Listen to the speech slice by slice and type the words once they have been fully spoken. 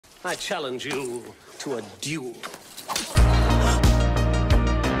I challenge you to a duel.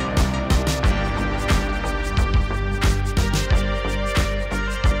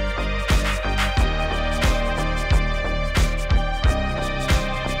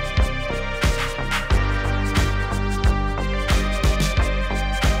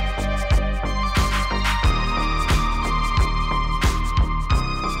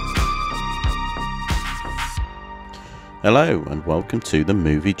 Hello and welcome to the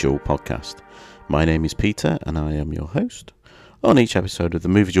Movie Duel podcast. My name is Peter and I am your host. On each episode of the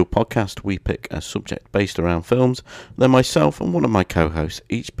Movie Duel podcast we pick a subject based around films, then myself and one of my co-hosts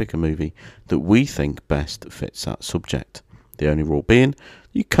each pick a movie that we think best fits that subject. The only rule being,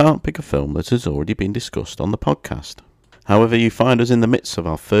 you can't pick a film that has already been discussed on the podcast. However, you find us in the midst of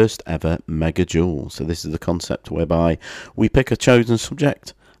our first ever Mega Duel. So this is the concept whereby we pick a chosen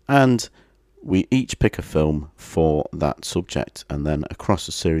subject and we each pick a film for that subject, and then across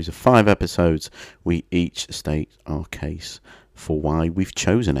a series of 5 episodes, we each state our case for why we've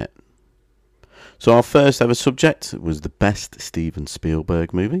chosen it. So our first ever subject was the best Steven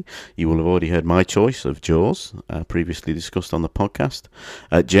Spielberg movie. You will have already heard my choice of Jaws, previously discussed on the podcast,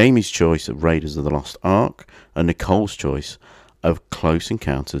 Jamie's choice of Raiders of the Lost Ark, and Nicole's choice of Close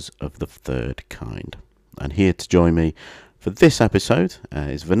Encounters of the Third Kind. And here to join me for this episode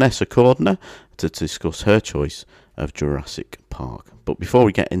is Vanessa Cordner to discuss her choice of Jurassic Park. But before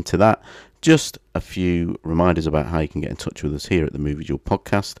we get into that, just a few reminders about how you can get in touch with us here at the Movie Duel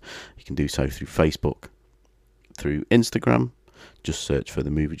podcast. You can do so through Facebook, through Instagram, just search for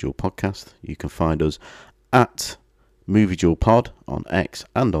the Movie Duel podcast. You can find us at Movie Duel Pod on X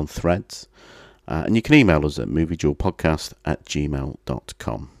and on Threads. And you can email us at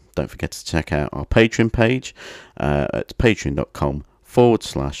movieduelpodcast@gmail.com. Don't forget to check out our Patreon page at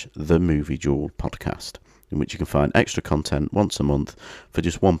patreon.com/The Movie Duel podcast, in which you can find extra content once a month for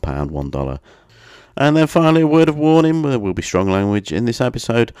just £1, $1. And then finally, a word of warning, there will be strong language in this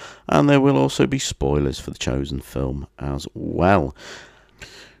episode, and there will also be spoilers for the chosen film as well.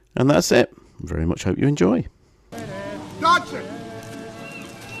 And that's it. Very much hope you enjoy. Dodson!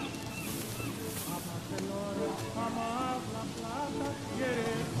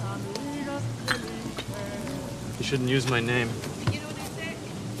 You shouldn't use my name.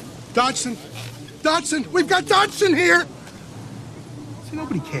 Dodson! Dodson! We've got Dodson here! See,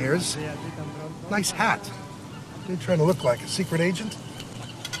 nobody cares. Nice hat. You're trying to look like a secret agent?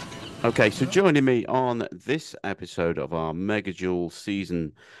 Okay, so joining me on this episode of our Mega Duel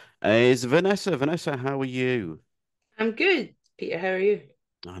season is Vanessa. Vanessa, how are you? I'm good, Peter. How are you?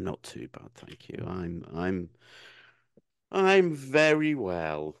 I'm not too bad, thank you. I'm very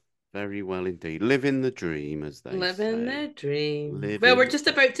well. Very well indeed. Living the dream, as they Living say. the dream. Living Well, we're just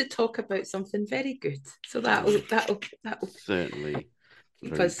about to talk about something very good, so that'll Certainly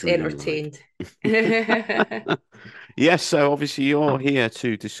keep very us dreamlike. entertained. Yes, so obviously you're here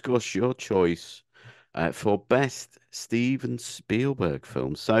to discuss your choice for best Steven Spielberg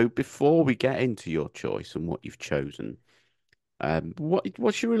film. So before we get into your choice and what you've chosen,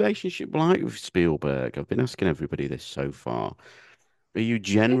 what's your relationship like with Spielberg? I've been asking everybody this so far. Are you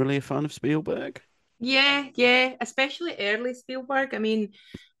generally a fan of Spielberg? Yeah, especially early Spielberg. I mean,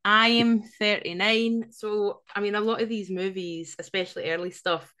 I am 39, so I mean, a lot of these movies, especially early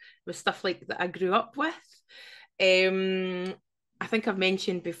stuff, was stuff like that I grew up with. I think I've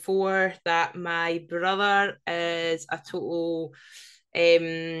mentioned before that my brother is a total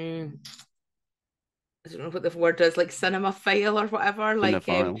I don't know what the word is, like cinemaphile or whatever, like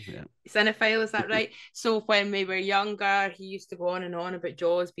Cinephile, yeah. cinephile, is that right? So when we were younger, he used to go on and on about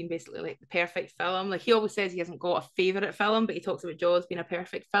Jaws being basically like the perfect film. Like he always says he hasn't got a favourite film, but he talks about Jaws being a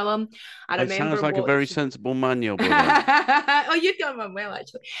perfect film. I It remember sounds like a very sensible man, your brother. Oh, you've done one well,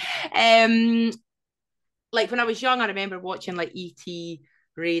 actually. Like when I was young, I remember watching like E.T.,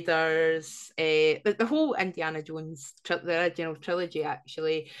 Raiders, the whole Indiana Jones, the original trilogy,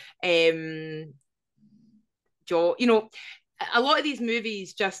 actually. You know, a lot of these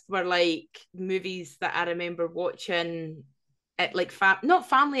movies just were like movies that I remember watching at like not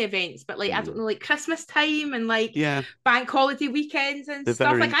family events, but like I don't know, like Christmas time and like bank holiday weekends and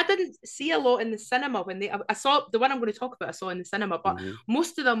stuff. Like I didn't see a lot in the cinema when I saw the one I'm going to talk about. I saw in the cinema, but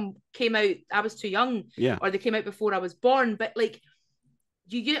most of them came out. I was too young, or they came out before I was born. But like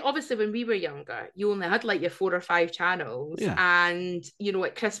you obviously when we were younger, you only had like your 4 or 5 channels, and you know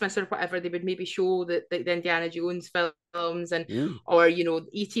at Christmas or whatever they would maybe show the Indiana Jones films and or you know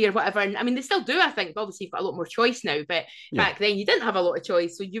E.T. or whatever. And I mean they still do, I think, but obviously you've got a lot more choice now. But back then you didn't have a lot of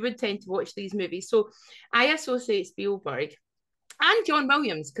choice, so you would tend to watch these movies. So I associate Spielberg and John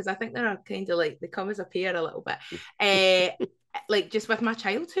Williams because I think they're kind of like they come as a pair a little bit. like just with my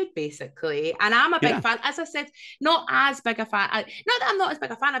childhood basically. And I'm a big fan, as I said, not as big a fan, not that I'm not as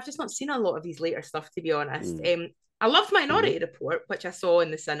big a fan, I've just not seen a lot of his later stuff, to be honest. I loved Minority Report, which I saw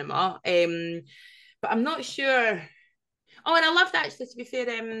in the cinema, but I'm not sure. Oh, and I loved, actually, to be fair,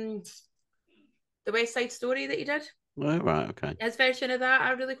 the West Side Story that he did. Oh, right, okay. His version of that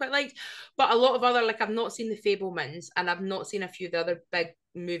I really quite liked. But a lot of other, like, I've not seen The Fabelmans, and I've not seen a few of the other big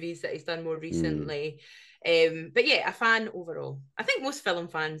movies that he's done more recently. But yeah, a fan overall. I think most film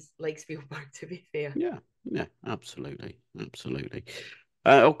fans like Spielberg, to be fair. Yeah, absolutely.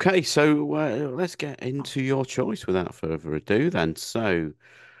 Okay, so let's get into your choice without further ado then. So,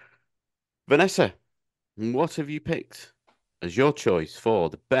 Vanessa, what have you picked as your choice for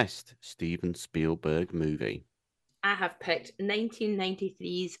the best Steven Spielberg movie? I have picked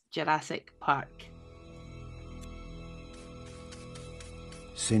 1993's Jurassic Park.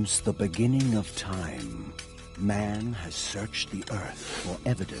 Since the beginning of time, man has searched the earth for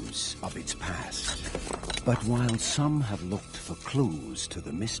evidence of its past. But while some have looked for clues to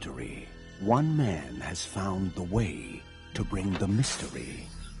the mystery, one man has found the way to bring the mystery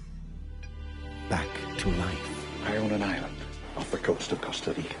back to life. I own an island off the coast of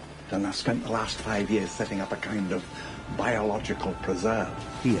Costa Rica, and I've spent the last 5 years setting up a kind of biological preserve.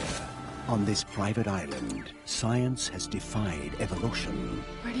 Here, on this private island, science has defied evolution.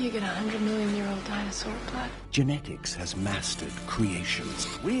 Where do you get 100-million-year-old dinosaur blood? Genetics has mastered creation.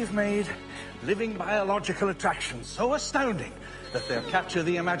 We've made living biological attractions so astounding that they'll capture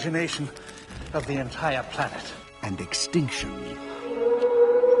the imagination of the entire planet. And extinction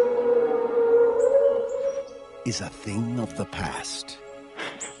is a thing of the past.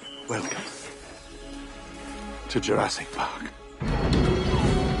 Welcome to Jurassic Park.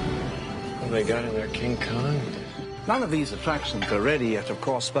 They got in there King Kong. None of these attractions are ready yet, of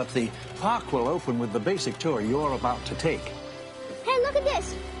course, but the park will open with the basic tour you're about to take. Hey, look at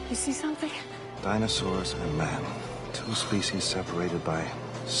this. You see something? Dinosaurs and man, two species separated by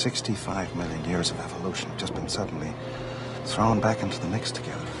 65 million years of evolution, have just been suddenly thrown back into the mix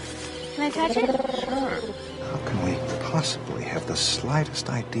together. Can I touch it? Sure. How can we possibly have the slightest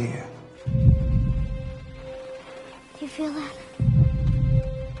idea? You feel that?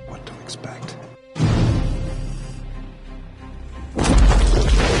 What to expect?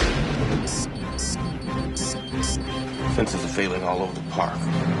 Fences are failing all over the park.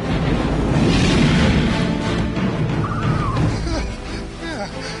 Yeah,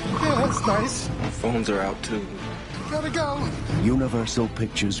 that's nice. Phones are out too. Gotta go. Universal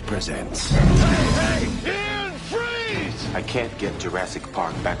Pictures presents I can't get Jurassic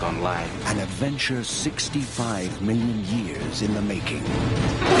Park back online. an adventure 65 million years in the making.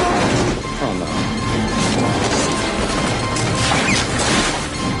 Oh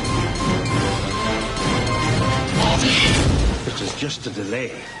This is just a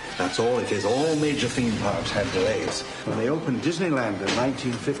delay. That's all it is. All major theme parks had delays. When they opened Disneyland in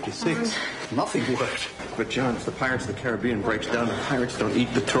 1956, nothing worked. But John, if the Pirates of the Caribbean breaks down, the pirates don't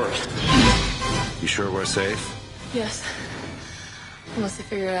eat the tourists. You sure we're safe? Yes. Unless they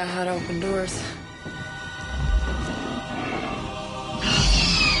figure out how to open doors.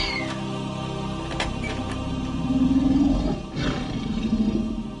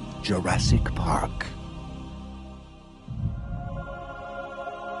 Jurassic Park.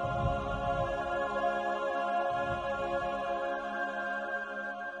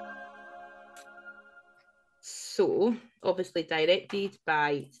 So, obviously directed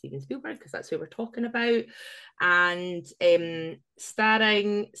by Steven Spielberg, because that's who we're talking about, and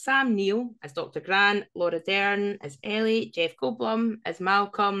starring Sam Neill as Dr. Grant, Laura Dern as Ellie, Jeff Goldblum as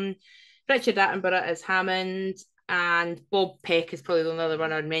Malcolm, Richard Attenborough as Hammond, and Bob Peck is probably the only other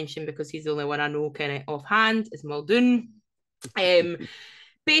one I'd mention because he's the only one I know kind of offhand, as Muldoon.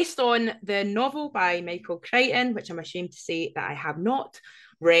 Based on the novel by Michael Crichton, which I'm ashamed to say that I have not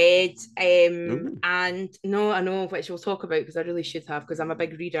read, and no, I know, which we'll talk about because I really should have, because I'm a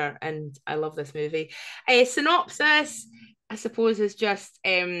big reader and I love this movie. Synopsis, I suppose, is just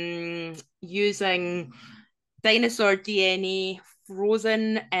using dinosaur DNA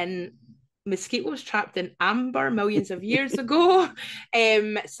frozen in mosquitoes trapped in amber millions of years ago.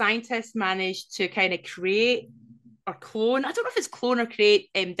 Scientists managed to kind of create or clone, I don't know if it's clone or create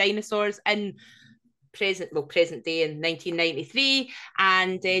dinosaurs in present day in 1993,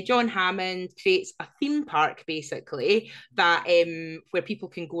 and John Hammond creates a theme park basically that where people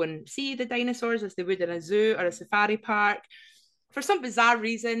can go and see the dinosaurs as they would in a zoo or a safari park. For some bizarre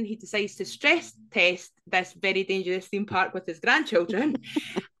reason, he decides to stress test this very dangerous theme park with his grandchildren,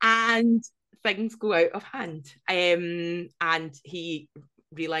 and things go out of hand. And he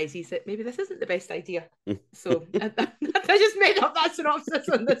realizes that maybe this isn't the best idea. So I just made up that synopsis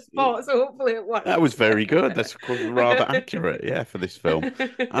on the spot, so hopefully it works. That was very good. That's rather accurate, yeah, for this film.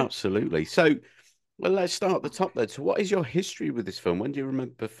 Absolutely. So, well, let's start at the top then. So what is your history with this film? When do you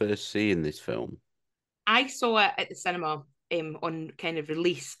remember first seeing this film? I saw it at the cinema on kind of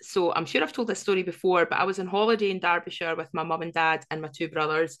release. So I'm sure I've told this story before, but I was on holiday in Derbyshire with my mum and dad and my two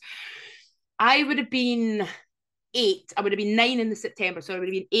brothers. I would have been 8. I would have been 9 in the September, so I would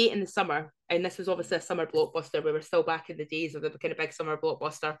have been 8 in the summer. And this was obviously a summer blockbuster. We were still back in the days of the kind of big summer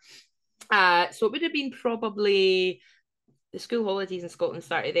blockbuster. So it would have been probably the school holidays in Scotland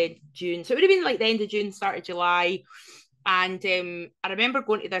started in June. So it would have been like the end of June, start of July. And I remember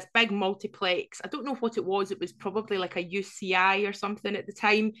going to this big multiplex. I don't know what it was. It was probably like a UCI or something at the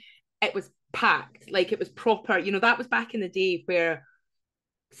time. It was packed, like it was proper. You know, that was back in the day where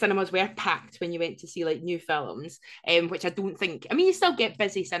cinemas were packed when you went to see like new films, which I don't think. I mean, you still get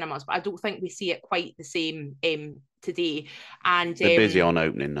busy cinemas, but I don't think we see it quite the same today. And they're busy on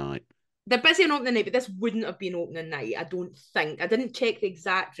opening night. They're busy on opening night, but this wouldn't have been opening night. I don't think. I didn't check the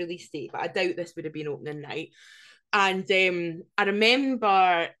exact release date, but I doubt this would have been opening night. And I remember,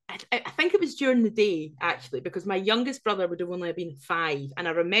 I think it was during the day, actually, because my youngest brother would have only been 5. And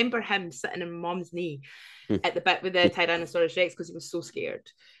I remember him sitting on mum's knee at the bit with the Tyrannosaurus Rex because he was so scared.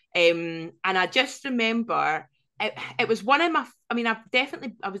 And I just remember it was one of my, I mean, I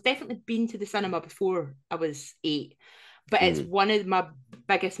was definitely been to the cinema before I was 8, but it's one of my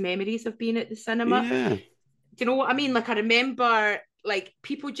biggest memories of being at the cinema. Yeah. Do you know what I mean? Like, I remember like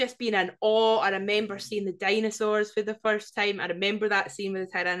people just being in awe. I remember seeing the dinosaurs for the first time. I remember that scene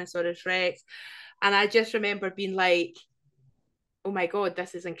with the Tyrannosaurus Rex. And I just remember being like, oh my God,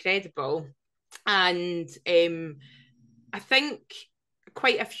 this is incredible. And I think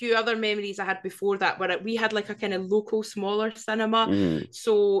quite a few other memories I had before that where we had like a kind of local smaller cinema.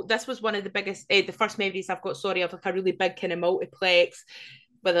 So this was one of the biggest, the first memories I've got, sorry, of like a really big kind of multiplex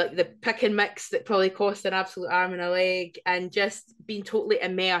with like the pick and mix that probably cost an absolute arm and a leg, and just being totally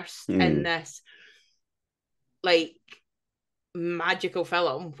immersed in this like magical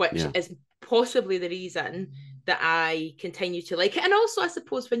film, which is possibly the reason that I continue to like it. And also, I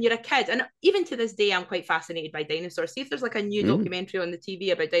suppose when you're a kid, and even to this day, I'm quite fascinated by dinosaurs. See if there's like a new documentary on the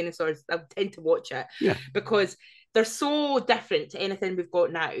TV about dinosaurs, I tend to watch it because they're so different to anything we've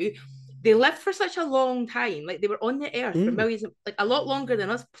got now. They lived for such a long time. Like, they were on the earth for millions of, like, a lot longer than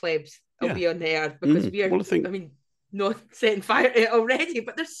us plebs will be on the earth, because we are, I mean, not setting fire to it already,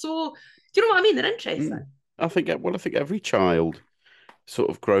 but they're so, do you know what I mean? They're interesting. I think every child sort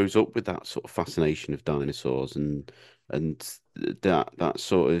of grows up with that sort of fascination of dinosaurs, and that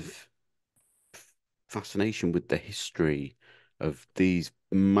sort of fascination with the history of these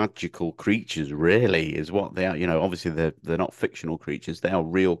magical creatures, really, is what they are. You know, obviously they're not fictional creatures; they are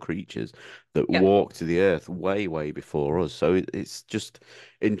real creatures that walk to the earth way before us. So it's just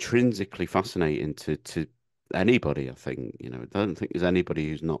intrinsically fascinating to anybody. I think, you know, I don't think there's anybody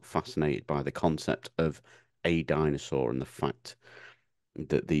who's not fascinated by the concept of a dinosaur and the fact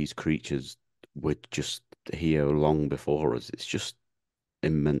that these creatures were just here long before us. It's just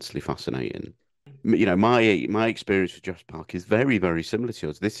immensely fascinating. You know, my experience with Jurassic Park is very similar to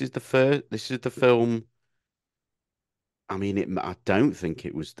yours. This is the film. I mean, I don't think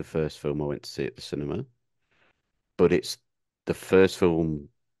it was the first film I went to see at the cinema, but it's the first film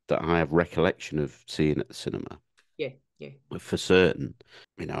that I have recollection of seeing at the cinema. Yeah. For certain,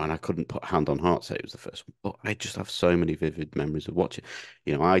 you know, and I couldn't put hand on heart say it was the first one, but I just have so many vivid memories of watching.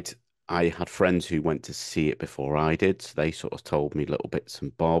 You know, I had friends who went to see it before I did, so they sort of told me little bits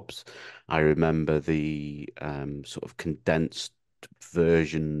and bobs. I remember the sort of condensed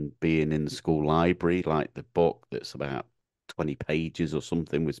version being in the school library, like the book that's about 20 pages or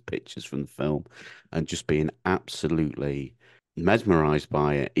something with pictures from the film, and just being absolutely mesmerized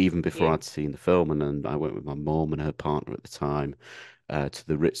by it even before I'd seen the film. And then I went with my mum and her partner at the time to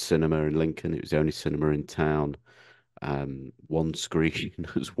the Ritz Cinema in Lincoln. It was the only cinema in town, one screen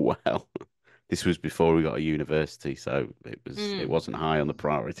as well. This was before we got a university, so it wasn't high on the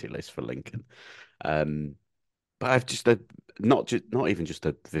priority list for Lincoln. But I've just not even just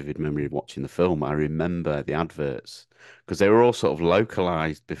a vivid memory of watching the film. I remember the adverts because they were all sort of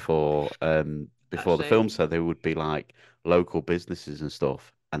localized before the film, so they would be like local businesses and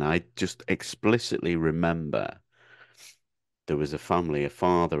stuff. And I just explicitly remember there was a family, a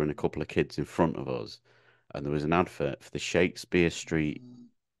father and a couple of kids in front of us, and there was an advert for the Shakespeare Street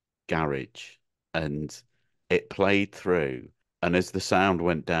garage, and it played through. And as the sound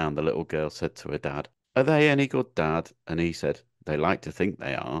went down, the little girl said to her dad, "Are they any good, Dad?" And he said, "They like to think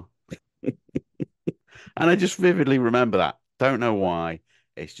they are." And I just vividly remember that. Don't know why.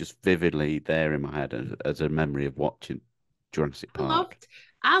 it's just vividly there in my head as a memory of watching Jurassic Park.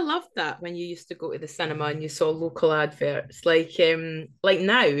 I loved that when you used to go to the cinema and you saw local adverts. Like now,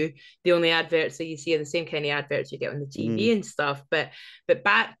 the only adverts that you see are the same kind of adverts you get on the TV and stuff. But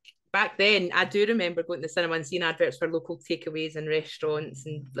back then, I do remember going to the cinema and seeing adverts for local takeaways and restaurants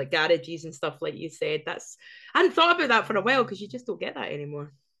and like garages and stuff, like you said. I hadn't thought about that for a while because you just don't get that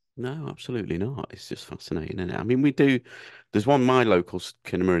anymore. No, absolutely not. It's just fascinating, isn't it? I mean, we do. There's one my local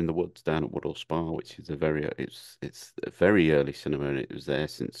cinema in the woods down at Woodall Spa, which is it's a very early cinema, and it was there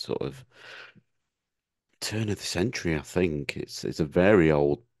since sort of turn of the century, I think. It's a very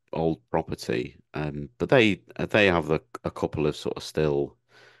old property, but they have a couple of sort of still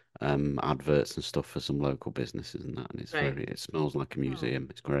adverts and stuff for some local businesses and that, and it smells like a museum.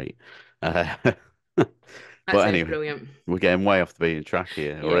 It's great. But anyway, brilliant. We're getting way off the beaten track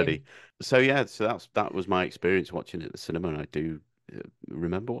here already. So yeah, that was my experience watching it at the cinema, and I do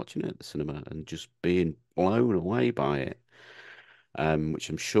remember watching it at the cinema and just being blown away by it, which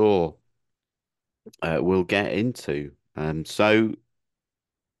I'm sure we'll get into. So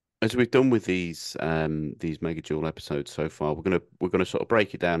as we've done with these Mega Duel episodes so far, we're gonna sort of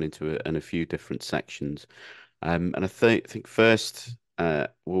break it down into a few different sections. And I think first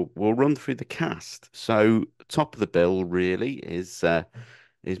we'll run through the cast. So top of the bill really is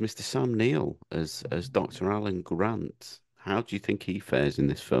Mr. Sam Neill as Dr. Alan Grant. How do you think he fares in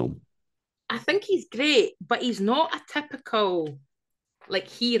this film? I think he's great, but he's not a typical like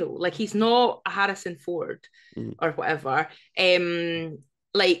hero. Like he's not a Harrison Ford or whatever.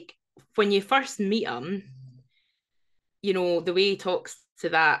 Like when you first meet him, you know, the way he talks to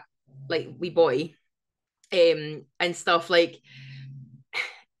that like wee boy, and stuff, like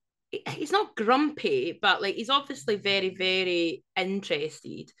he's not grumpy, but like he's obviously very, very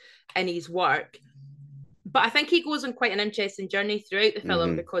interested in his work. But I think he goes on quite an interesting journey throughout the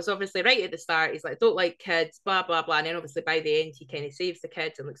film because obviously right at the start he's like, don't like kids, blah blah blah, and then obviously by the end he kind of saves the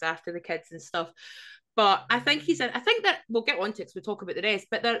kids and looks after the kids and stuff. But I think I think that we'll get on to it because we talk about the rest.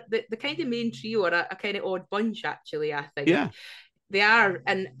 But the kind of main trio are a kind of odd bunch, actually. I think. Yeah. They are,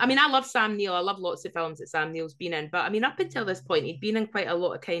 and I mean, I love Sam Neill. I love lots of films that Sam Neill's been in, but I mean, up until this point, he'd been in quite a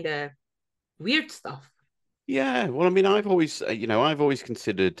lot of kind of weird stuff. Yeah, well, I mean, I've always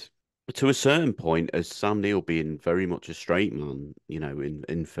considered to a certain point as Sam Neill being very much a straight man,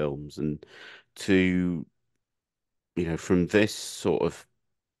 in films, and to, from this sort of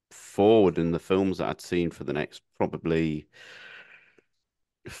forward in the films that I'd seen for the next probably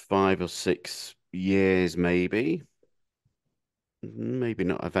 5 or 6 years, maybe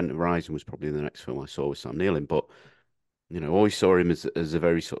not. Event Horizon was probably the next film I saw with Sam Neill in, but always saw him as a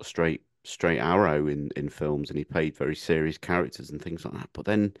very sort of straight arrow in films, and he played very serious characters and things like that. But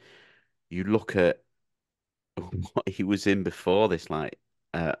then you look at what he was in before this, like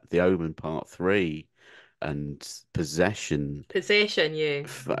The Omen Part 3 and Possession. Yeah.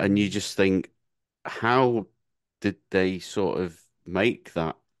 And you just think, how did they sort of make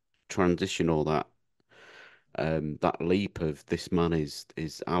that transition, or that leap of this man is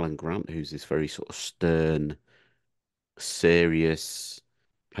Alan Grant, who's this very sort of stern, serious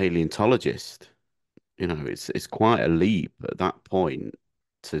paleontologist. It's quite a leap at that point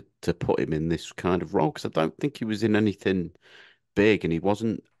to put him in this kind of role, because I don't think he was in anything big, and he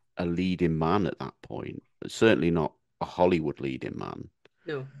wasn't a leading man at that point. Certainly not a Hollywood leading man.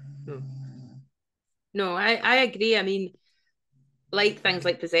 No, I agree. I mean, like things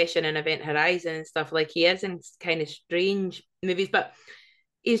like Possession and Event Horizon and stuff, like he is in kind of strange movies, but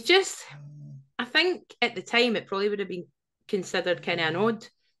he's just, I think at the time it probably would have been considered kind of an odd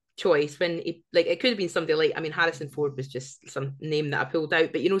choice when he, like, it could have been somebody like, I mean, Harrison Ford was just some name that I pulled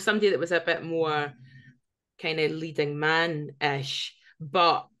out, but somebody that was a bit more kind of leading man-ish.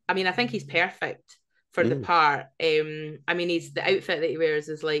 But I mean, I think he's perfect for the part. I mean, the outfit that he wears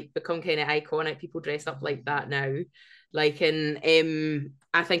is like become kind of iconic. People dress up like that now. Like, and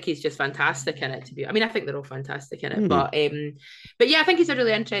I think he's just fantastic in it. I mean, I think they're all fantastic in it, but yeah, I think he's a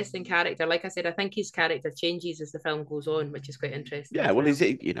really interesting character. Like I said, I think his character changes as the film goes on, which is quite interesting. Yeah, well,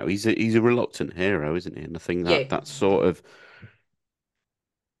 he's a reluctant hero, isn't he? And I think that sort of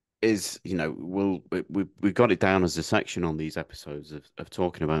is, we got it down as a section on these episodes of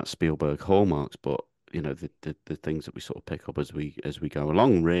talking about Spielberg hallmarks, but the things that we sort of pick up as we go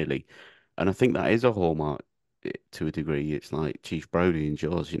along, really. And I think that is a hallmark to a degree. It's like Chief Brody in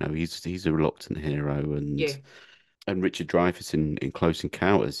Jaws, he's a reluctant hero, and Richard Dreyfuss in Close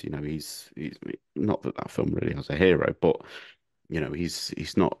Encounters, he's not that film really has a hero, but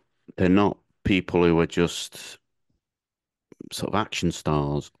he's not. They're not people who are just sort of action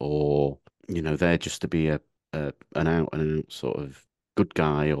stars, or they're just to be an out and out sort of good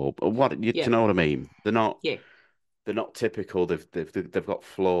guy or what do Yeah, you know what I mean? yeah, They're not typical. They've got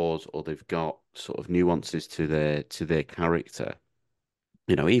flaws or they've got sort of nuances to their character.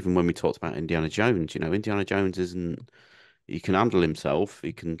 You know, even when we talked about Indiana Jones, you know, Indiana Jones isn't he can handle himself,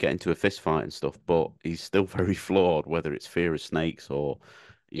 he can get into a fist fight and stuff, but he's still very flawed, whether it's fear of snakes or,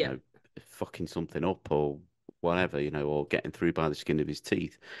 you yeah. know, fucking something up or whatever, you know, or getting through by the skin of his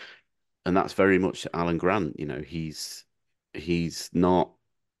teeth. And that's very much Alan Grant, you know, he's not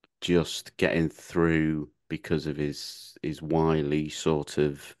just getting through because of his wily sort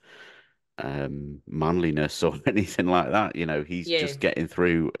of manliness or anything like that. You know, he's Yeah. just getting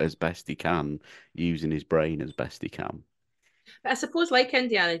through as best he can, using his brain as best he can. But I suppose, like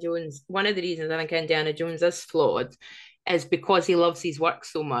Indiana Jones, one of the reasons I think Indiana Jones is flawed is because he loves his work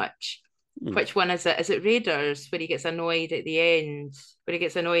so much. Mm. Which one is it? Is it Raiders where he gets annoyed at the end? Where he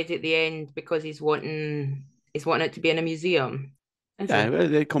gets annoyed at the end because he's wanting it to be in a museum. Is Yeah,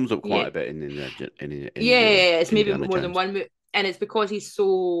 it? it comes up quite Yeah. a bit in the Yeah, it's maybe Indiana more than Jones. one and it's because he's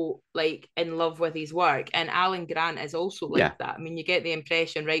so like in love with his work. And Alan Grant is also like Yeah. that. I mean, you get the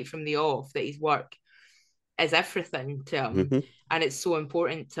impression right from the off that his work is everything to him Hmm. and it's so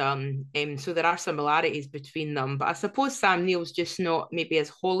important to him. So there are similarities between them. But I suppose Sam Neill's just not maybe as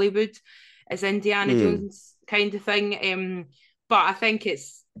Hollywood as Indiana Mm. Jones kind of thing. But I think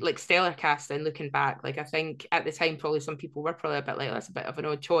it's like stellar casting looking back. Like I think at the time probably some people were probably a bit like that's a bit of an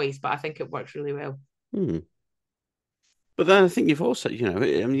odd choice, but I think it works really well. Mm. But then I think you've also, you know,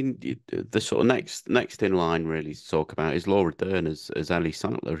 I mean, the sort of next in line really to talk about is Laura Dern as Ellie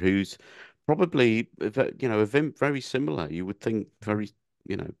Sattler, who's probably, you know, very similar. You would think very,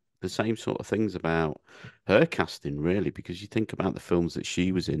 you know, the same sort of things about her casting, really, because you think about the films that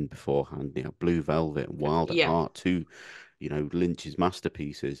she was in beforehand, you know, Blue Velvet and Wild at Yeah. Heart, two, you know, Lynch's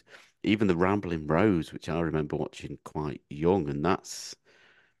masterpieces. Even The Rambling Rose, which I remember watching quite young, and that's,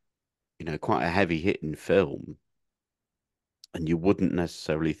 you know, quite a heavy hitting film and you wouldn't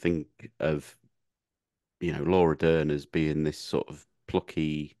necessarily think of, you know, Laura Dern as being this sort of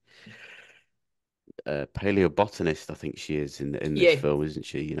plucky paleobotanist. I think she is in this Yeah. film, isn't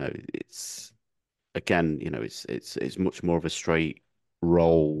she? You know, it's again, you know, it's much more of a straight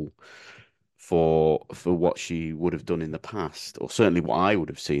role for what she would have done in the past, or certainly what I would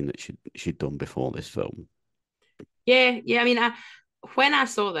have seen that she'd done before this film. Yeah, yeah. I mean, when I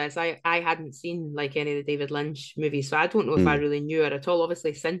saw this, I hadn't seen like any of the David Lynch movies, so I don't know if I Mm. really knew her at all.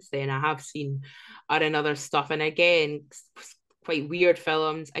 Obviously, since then, I have seen her in other stuff, and again, quite weird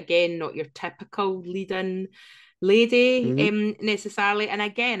films. Again, not your typical leading lady, Hmm. necessarily. And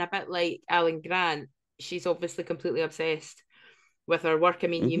again, a bit like Alan Grant, she's obviously completely obsessed with her work. I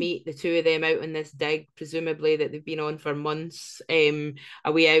mean, you Hmm. meet the two of them out in this dig, presumably that they've been on for months,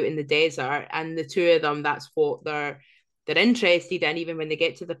 away out in the desert, and the two of them, that's what they're interested in. Even when they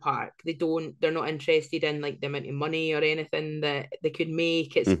get to the park, they're not interested in like the amount of money or anything that they could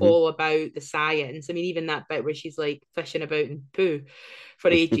make. It's Hmm. all about the science. I mean, even that bit where she's like fishing about in poo for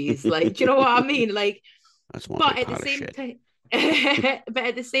ages, like, do you know what I mean? Like, That's one but big at the pile of same shit. time, but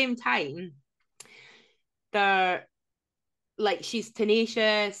at the same time, they're like she's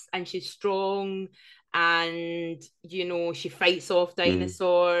tenacious and she's strong and she fights off Mm.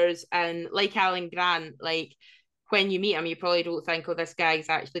 dinosaurs and like Alan Grant, like when you meet him you probably don't think, oh, this guy's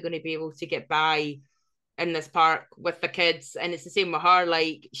actually going to be able to get by in this park with the kids. And it's the same with her,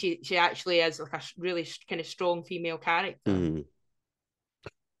 like she actually is like a really kind of strong female character. Mm.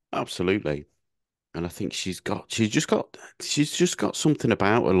 Absolutely. And I think she's just got something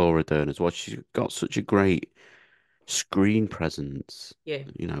about her, Laura Dern, as well. She's got such a great screen presence. Yeah,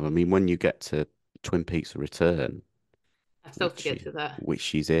 You know, I mean, when you get to Twin Peaks: The Return, I still which forget to that.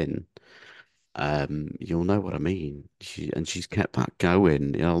 she's in, you'll know what I mean. She's kept that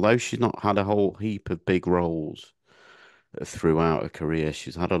going. You know, although she's not had a whole heap of big roles throughout her career,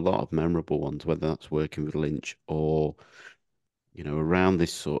 she's had a lot of memorable ones, whether that's working with Lynch or around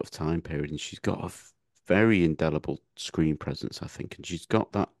this sort of time period, and she's got a very indelible screen presence, I think, and she's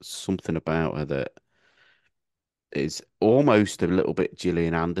got that something about her that is almost a little bit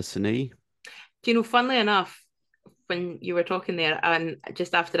Gillian Anderson-y. Do funnily enough, when you were talking there, and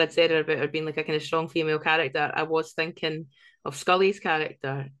just after I'd said her about her being like a kind of strong female character, I was thinking of Scully's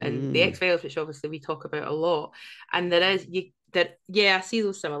character in the Mm, X-Files, which obviously we talk about a lot. And there is you that yeah, I see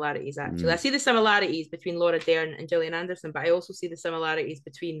those similarities actually. I mm, see the similarities between Laura Dern and Gillian Anderson, but I also see the similarities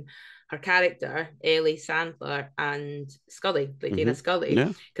between her character, Ellie Sandler, and Scully, like Dana hmm. Scully.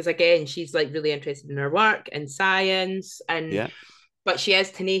 Yeah, Because again, she's like really interested in her work and science and yeah. but she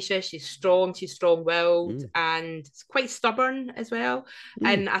is tenacious, she's strong-willed, and quite stubborn as well.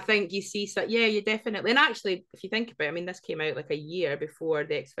 And I think you see, so yeah, you definitely, and actually, if you think about it, I mean, this came out like a year before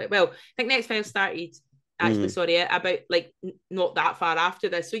the X-Files. Well, I think the X-Files started, actually, sorry, about like not that far after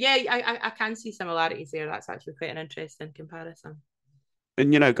this. So yeah, I can see similarities there. That's actually quite an interesting comparison.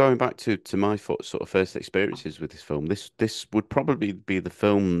 And going back to my sort of first experiences with this film, this would probably be the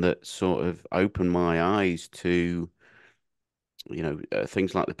film that sort of opened my eyes to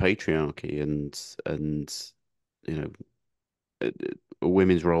things like the patriarchy and you know a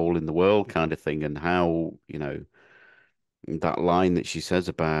women's role in the world kind of thing, and how that line that she says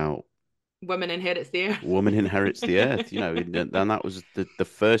about woman inherits the earth. Woman inherits the earth. And that was the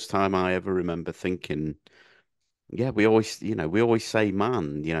first time I ever remember thinking, yeah, we always say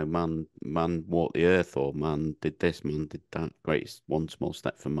man, man walked the earth, or man did this, man did that, great one small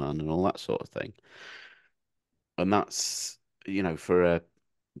step for man, and all that sort of thing. And that's, for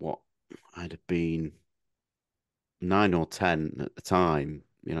what I'd have been 9 or 10 at the time,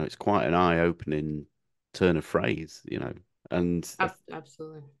 it's quite an eye-opening turn of phrase, and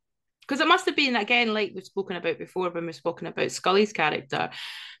absolutely. Because it must have been, again, like we've spoken about before when we've spoken about Scully's character,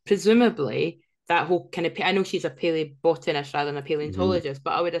 presumably that whole kind of, I know she's a paleobotanist rather than a paleontologist,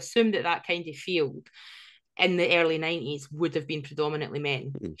 but I would assume that kind of field in the early 90s would have been predominantly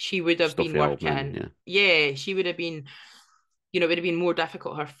men. She would have been working. Yeah, she would have been, it would have been more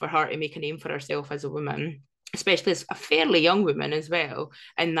difficult for her to make a name for herself as a woman, especially as a fairly young woman as well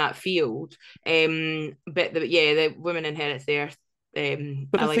in that field. But the woman inherits the earth.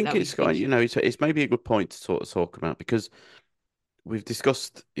 But I think it's got, it's maybe a good point to sort of talk about, because we've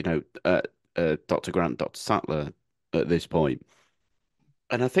discussed, Dr. Grant, Dr. Sattler at this point,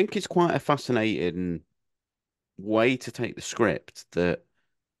 and I think it's quite a fascinating way to take the script. That,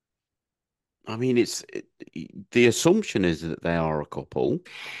 I mean, the assumption is that they are a couple.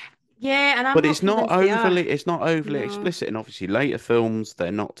 Yeah, and but it's not overly explicit, and obviously later films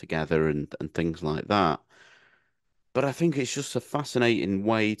they're not together and things like that. But I think it's just a fascinating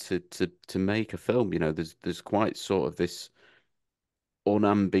way to make a film. There's quite sort of this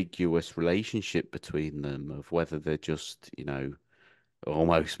unambiguous relationship between them, of whether they're just,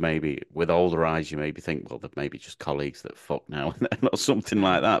 almost maybe with older eyes, you maybe think, well, they're maybe just colleagues that fuck now and then, or something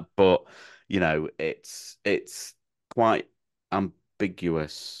like that. But, it's quite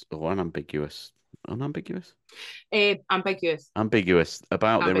ambiguous or unambiguous. Ambiguous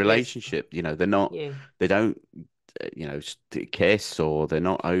about their relationship. They're not, they don't, kiss, or they're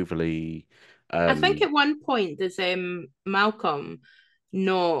not overly. I think at one point does Malcolm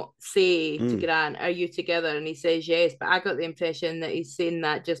not say to Grant, "Are you together?" And he says yes, but I got the impression that he's saying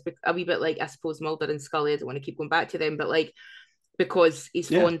that just a wee bit like, I suppose, Mulder and Scully. I don't want to keep going back to them, but like, because he's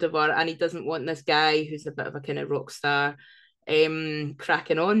fond of her and he doesn't want this guy who's a bit of a kind of rock star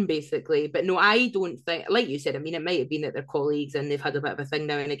cracking on, basically. But no, I don't think, like you said, I mean, it might have been that they're colleagues and they've had a bit of a thing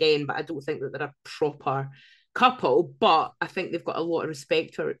now and again, but I don't think that they're a proper couple. But I think they've got a lot of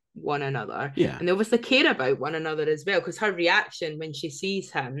respect for one another, and they obviously care about one another as well, because her reaction when she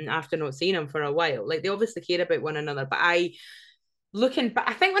sees him after not seeing him for a while, like, they obviously care about one another. But I think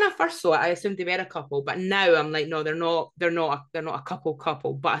when I first saw it, I assumed they were a couple, but now I'm like, no, they're not a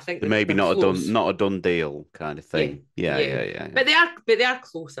couple. But I think maybe not a done deal kind of thing. Yeah. But they are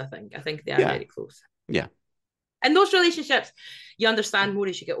close. I think they are very close. Yeah. And those relationships, you understand more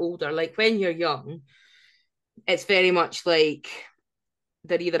as you get older. Like, when you're young, it's very much like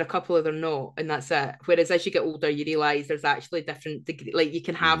they're either a couple or they're not, and that's it. Whereas as you get older, you realize there's actually different degrees. Like, you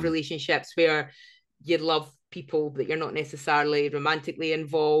can have relationships where you love people that you're not necessarily romantically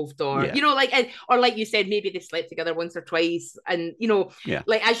involved, or or like you said, maybe they've slept together once or twice, and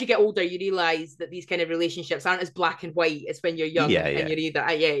like, as you get older, you realize that these kind of relationships aren't as black and white as when you're young, and you're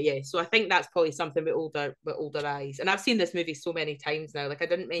either so I think that's probably something with older eyes. And I've seen this movie so many times now. Like, I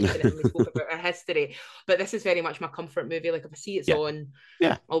didn't mention it when we spoke about our history, but this is very much my comfort movie. Like, if I see it's on,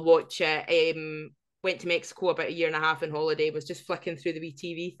 I'll watch it. Went to Mexico about a year and a half on holiday, was just flicking through the wee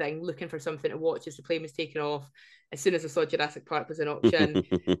TV thing, looking for something to watch as the plane was taking off. As soon as I saw Jurassic Park was an option,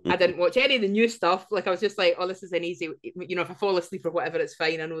 I didn't watch any of the new stuff. Like, I was just like, oh, this is an easy, if I fall asleep or whatever, it's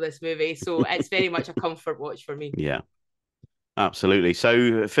fine. I know this movie. So it's very much a comfort watch for me. Yeah, absolutely.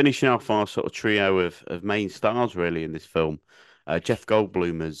 So finishing off our sort of trio of main stars really in this film, Jeff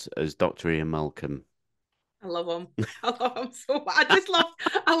Goldblum as Dr. Ian Malcolm. I love him. I love him so much.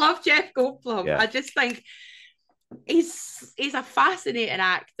 I love Jeff Goldblum. Yeah. I just think he's a fascinating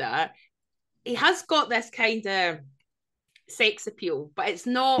actor. He has got this kind of sex appeal, but it's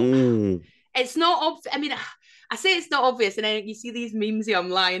not. It's not. I mean, I say it's not obvious, and then you see these memes of him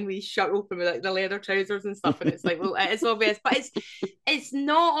lying with his shirt open with like the leather trousers and stuff, and it's like, well, it's obvious, but it's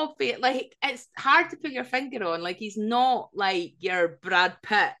not obvious. Like, it's hard to put your finger on. Like, he's not like your Brad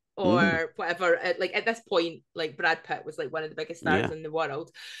Pitt or whatever. Like, at this point, like, Brad Pitt was like one of the biggest stars in the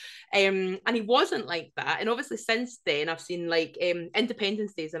world. And he wasn't like that. And obviously since then I've seen like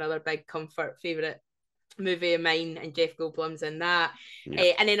Independence Day is another big comfort favorite movie of mine, and Jeff Goldblum's in that.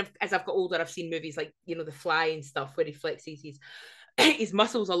 And then as I've got older, I've seen movies like, you know, The Fly and stuff, where he flexes his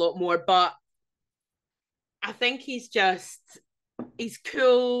muscles a lot more. But I think he's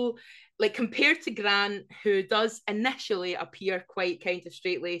cool, like, compared to Grant, who does initially appear quite kind of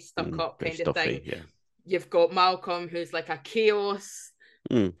straight-laced, stuck up kind of thing. You've got Malcolm, who's like a chaos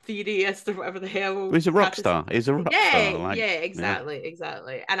theorist or whatever the hell. He's a rock star. He's a rock star. Like,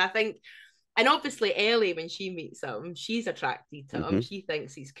 exactly. And I think, and obviously Ellie, when she meets him, she's attracted to him. She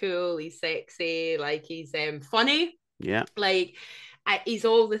thinks he's cool, he's sexy, like, he's funny. Yeah. Like, he's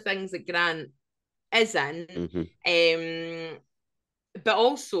all the things that Grant isn't. But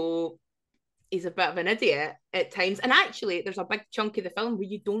also, he's a bit of an idiot at times. And actually, there's a big chunk of the film where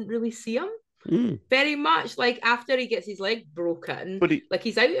you don't really see him very much. Like, after he gets his leg broken, like,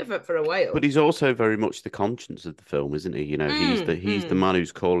 he's out of it for a while. But he's also very much the conscience of the film, isn't he? You know, he's the man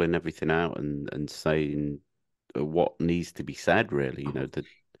who's calling everything out and saying what needs to be said, really. You know,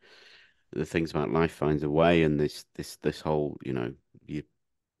 the things about life finds a way, and this whole, you know, you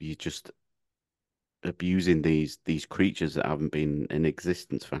just abusing these creatures that haven't been in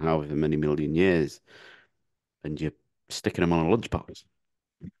existence for however many million years, and you're sticking them on a lunchbox.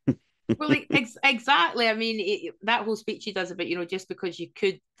 Well, like, exactly. I mean, that whole speech he does about, you know, just because you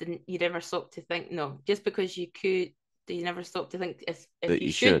could, you never stop to think. No, just because you could, you never stop to think if that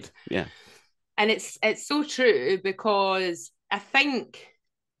you should. Yeah. And it's so true, because I think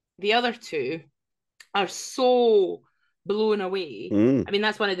the other two are so blown away. I mean,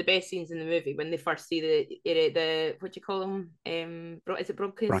 that's one of the best scenes in the movie, when they first see the what do you call them? Is it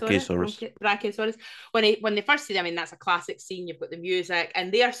Brachiosaurus? When they first see them, I mean, that's a classic scene. You've got the music,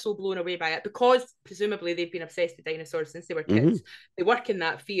 and they are so blown away by it, because presumably they've been obsessed with dinosaurs since they were kids. They work in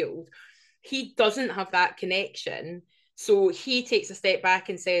that field. He doesn't have that connection. So he takes a step back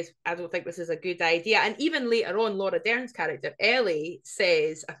and says, I don't think this is a good idea. And even later on, Laura Dern's character, Ellie,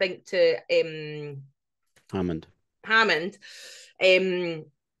 says, I think to Hammond,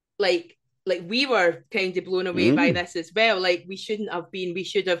 like we were kind of blown away by this as well. Like, we shouldn't have been, we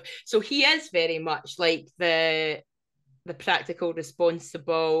should have. So he is very much like the practical,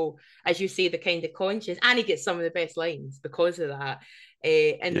 responsible, as you say, the kind of conscious, and he gets some of the best lines because of that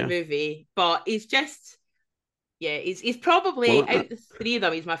in the movie. But he's just, he's probably, out of the three of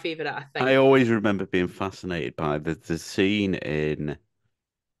them, he's my favourite, I think. I always remember being fascinated by the scene in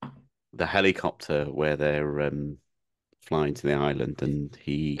the helicopter where they're flying to the island, and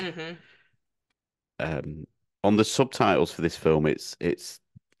he on the subtitles for this film, it's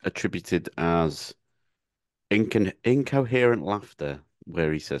attributed as incoherent laughter,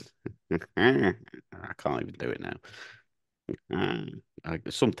 where he says, I can't even do it now,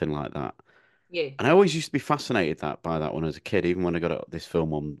 something like that. Yeah. And I always used to be fascinated by that one as a kid, even when I got this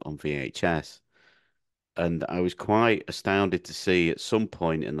film on VHS. And I was quite astounded to see at some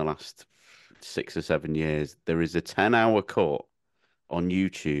point in the last 6 or 7 years, there is a 10-hour cut on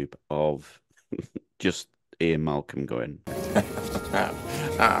YouTube of just Ian Malcolm going.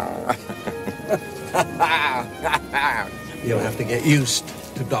 You'll have to get used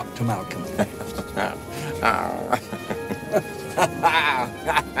to Dr. Malcolm.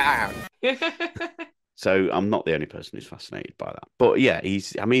 So I'm not the only person who's fascinated by that. But yeah,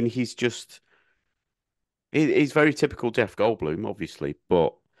 he's very typical Jeff Goldblum, obviously,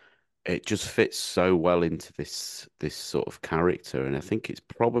 but it just fits so well into this sort of character. And I think it's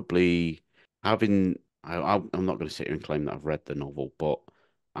probably I'm not going to sit here and claim that I've read the novel, but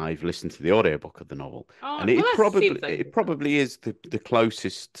I've listened to the audiobook of the novel. And it probably is the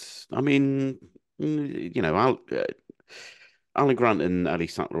closest. I mean, you know, Alan Grant and Ellie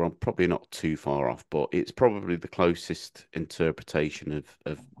Sattler are probably not too far off, but it's probably the closest interpretation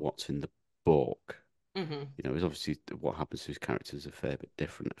of what's in the book. You know, it's obviously what happens to his characters is a fair bit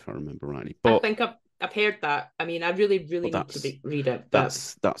different, if I remember rightly. But I think I've heard that. I mean, I really need to read it.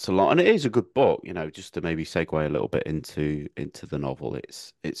 That's a lot, and it is a good book. You know, just to maybe segue a little bit into the novel.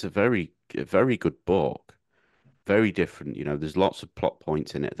 It's a very good book, very different. You know, there's lots of plot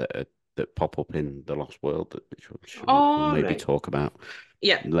points in it that pop up in The Lost World, which we'll maybe talk about.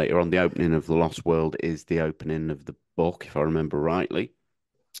 Yeah. Later on, the opening of The Lost World is the opening of the book, if I remember rightly,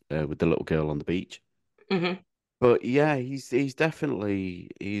 with the little girl on the beach. But yeah, he's definitely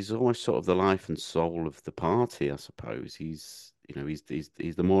he's almost sort of the life and soul of the party, I suppose. He's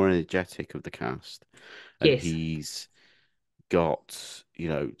the more energetic of the cast, and Yes. he's got,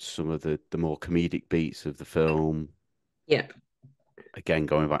 some of the more comedic beats of the film. Yep. Again,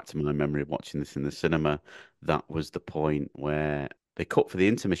 going back to my memory of watching this in the cinema, that was the point where they cut for the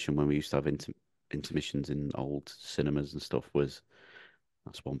intermission when we used to have intermissions in old cinemas and stuff.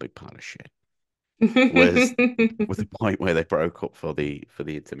 That's one big pile of shit. Was the point where they broke up for the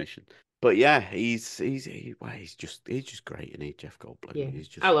intermission. But yeah, he's just great, and Jeff Goldblum. Yeah, He's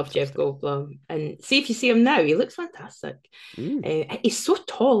just I love Jeff fantastic. Goldblum, and see if you see him now, he looks fantastic. Mm. He's so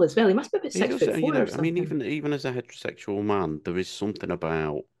tall as well. He must be about He six does, foot four or I mean, something. even as a heterosexual man, there is something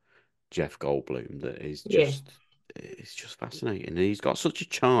about Jeff Goldblum that is Yeah, just it's just fascinating. And he's got such a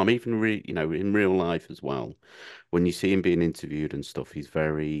charm, even in real life as well. When you see him being interviewed and stuff, he's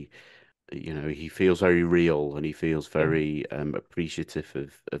very, he feels very real, and he feels yeah, very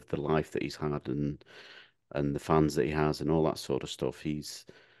appreciative of the life that he's had, and the fans that he has, and all that sort of stuff. He's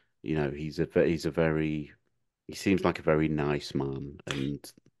a very he seems like a very nice man,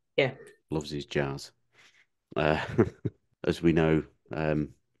 and yeah. loves his jazz. Uh, as we know,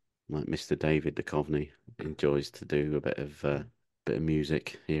 like Mr. David Duchovny enjoys to do a bit of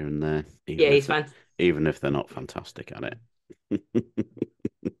music here and there, Yeah, he's fan. even if they're not fantastic at it.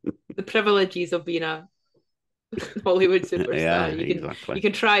 The privileges of being a Hollywood Yeah, superstar. You exactly.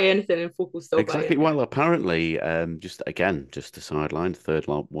 can try anything and folk will still buy Exactly. it. Well, apparently, just to sideline, third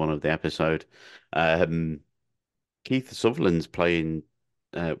one of the episode, um, Keith Sutherland's playing,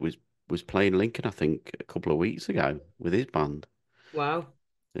 was playing Lincoln, I think, a couple of weeks ago with his band. Wow.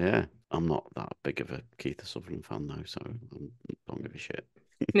 Yeah, I'm not that big of a Keith Sutherland fan though, so I don't give a shit.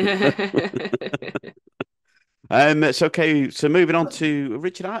 It's okay. So moving on to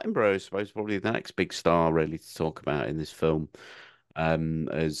Richard Attenborough, I suppose probably the next big star really to talk about in this film,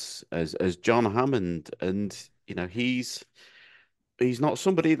 as John Hammond, and he's not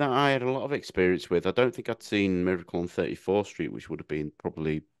somebody that I had a lot of experience with. I don't think I'd seen Miracle on 34th Street, which would have been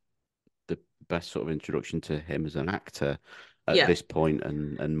probably the best sort of introduction to him as an actor at Yeah, this point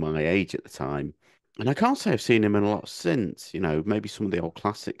and my age at the time. And I can't say I've seen him in a lot since, maybe some of the old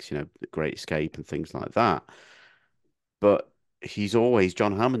classics, The Great Escape and things like that. But he's always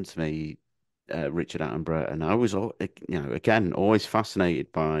John Hammond to me, Richard Attenborough, and I was, again, always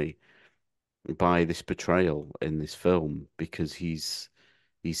fascinated by this portrayal in this film because he's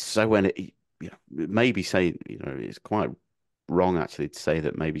so maybe say it's quite wrong actually to say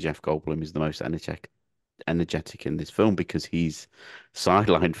that maybe Jeff Goldblum is the most energetic in this film because he's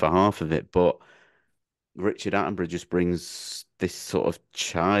sidelined for half of it, but Richard Attenborough just brings this sort of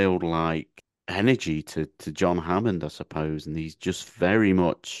childlike energy to John Hammond, I suppose, and he's just very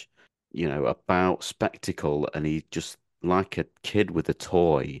much, about spectacle, and he's just like a kid with a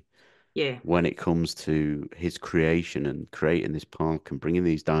toy yeah, when it comes to his creation and creating this park and bringing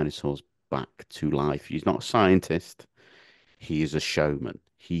these dinosaurs back to life. He's not a scientist. He is a showman.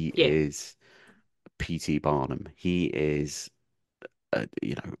 He yeah, is P.T. Barnum. He is,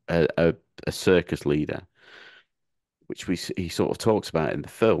 a circus leader, which he sort of talks about in the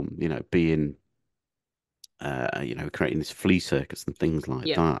film. Being, creating this flea circus and things like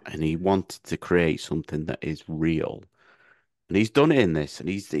yeah, that. And he wanted to create something that is real. And he's done it in this, and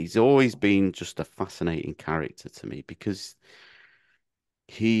he's always been just a fascinating character to me because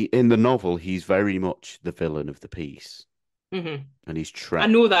in the novel he's very much the villain of the piece, hmm. and I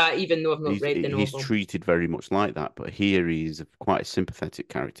know that even though I've not read the he's novel. treated very much like that. But here he's quite a sympathetic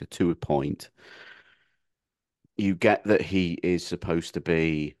character to a point. You get that he is supposed to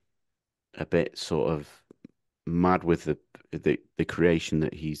be a bit sort of mad with the creation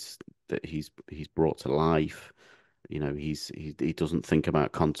that he's brought to life. He doesn't think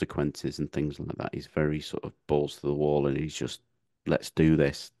about consequences and things like that. He's very sort of balls to the wall, and he's just, let's do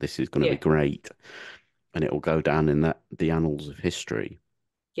this. This is going to be Yeah, great, and it will go down in the annals of history.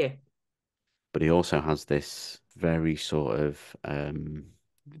 yeah, But he also has this sort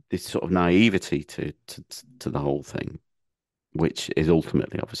of naivety to the whole thing, which is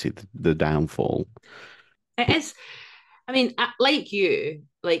ultimately obviously the downfall. it But is. I mean, like you,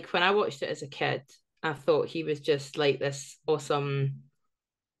 like when I watched it as a kid, I thought he was just like this awesome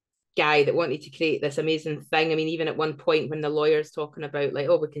guy that wanted to create this amazing thing. I mean, even at one point when the lawyer's talking about like,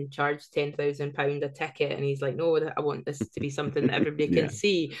 oh, we can charge £10,000 a ticket, and he's like, no, I want this to be something that everybody can yeah,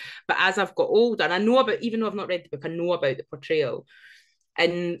 see. But as I've got older, and I know about, even though I've not read the book, I know about the portrayal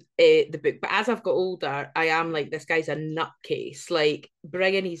in the book. But as I've got older, I am like, this guy's a nutcase. Like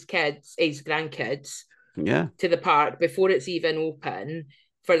bringing his grandkids yeah, to the park before it's even open,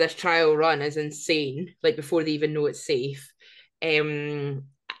 for this trial run is insane, like before they even know it's safe. And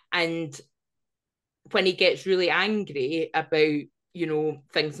when he gets really angry about,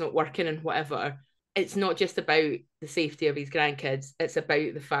 things not working and whatever, it's not just about the safety of his grandkids. It's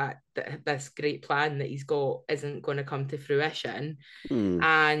about the fact that this great plan that he's got isn't going to come to fruition.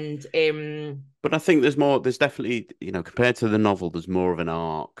 And but I think there's definitely, compared to the novel, there's more of an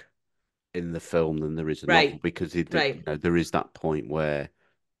arc in the film than there is a novel, because there is that point where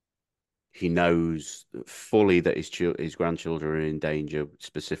he knows fully that his grandchildren are in danger,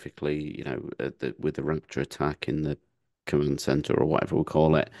 specifically, with the raptor attack in the command center or whatever we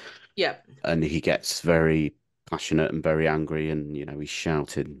call it. Yeah. And he gets very passionate and very angry, and he's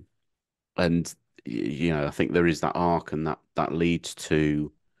shouting. And I think there is that arc, and that leads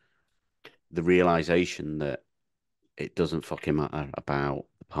to the realization that it doesn't fucking matter about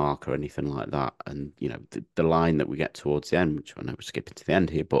the park or anything like that. And the line that we get towards the end, which I know we're skipping to the end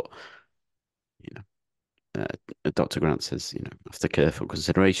here, but Dr. Grant says, after careful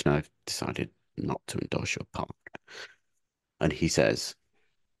consideration, I've decided not to endorse your park. And he says,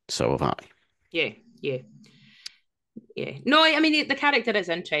 so have I. Yeah. No, I mean, the character is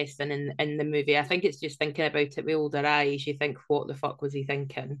interesting in the movie. I think it's just thinking about it with older eyes. You think, what the fuck was he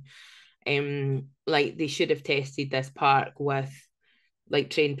thinking? Like, they should have tested this park with like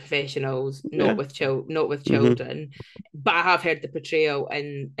trained professionals, not with children. But I have heard the portrayal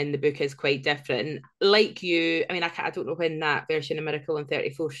in the book is quite different. Like you, I mean, I don't know when that version of Miracle on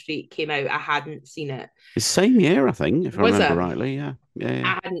 34th Street came out. I hadn't seen it. It's the same year, I think, if I remember rightly. Yeah.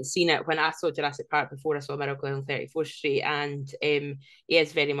 I hadn't seen it when I saw Jurassic Park before I saw Miracle on 34th Street, and he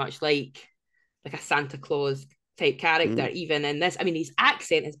is very much like a Santa Claus type character, even in this. I mean, his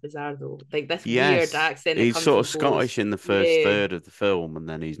accent is bizarre though, like this weird accent. He's sort of Scottish in the first third of the film, and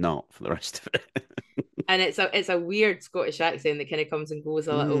then he's not for the rest of it. And it's a weird Scottish accent that kind of comes and goes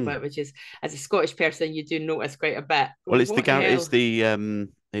a little bit, which is, as a Scottish person, you do notice quite a bit. Well, it's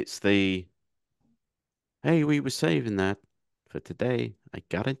the hey, we were saving that for today. I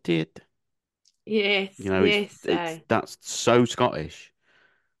guarantee it. Yes, it's that's so Scottish.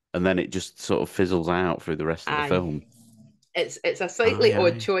 And then it just sort of fizzles out through the rest of the film. It's a slightly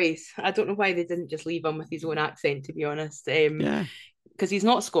odd choice. I don't know why they didn't just leave him with his own accent, to be honest. Because he's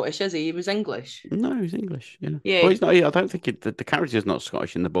not Scottish, is he? He was English. No, he's English. Yeah. Well, he's not. I don't think the character's not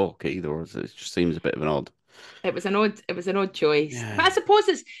Scottish in the book either. It just seems a bit of an odd. It was an odd choice. Yeah. But I suppose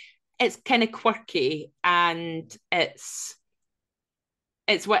it's kind of quirky, and I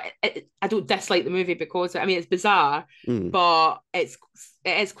don't dislike the movie because it's bizarre, but it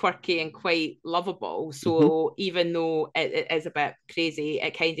is quirky and quite lovable. So even though it is a bit crazy,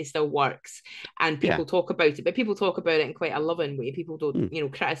 it kind of still works, and people talk about it. But people talk about it in quite a loving way. People don't,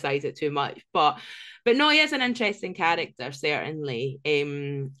 criticize it too much. But no, he is an interesting character certainly,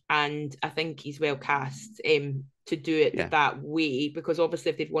 and I think he's well cast. To do it that way, because obviously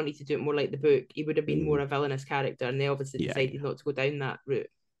if they'd wanted to do it more like the book, he would have been more a villainous character, and they obviously decided not to go down that route.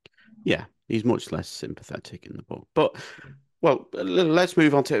 Yeah, he's much less sympathetic in the book. But well, let's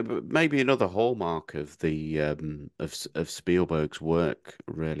move on to maybe another hallmark of the of Spielberg's work.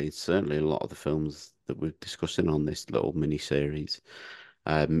 Really, certainly a lot of the films that we're discussing on this little mini series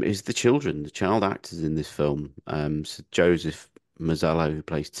is the child actors in this film. So Joseph Mazzello, who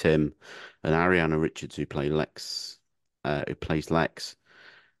plays Tim, and Ariana Richards, who plays Lex.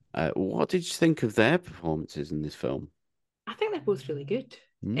 What did you think of their performances in this film? I think they're both really good.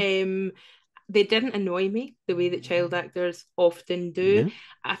 They didn't annoy me the way that child actors often do. Yeah.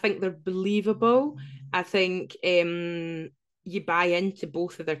 I think they're believable. I think you buy into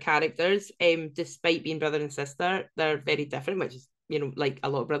both of their characters, despite being brother and sister. They're very different, which is, like a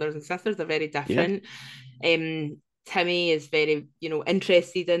lot of brothers and sisters, they're very different. Yeah. Timmy is very,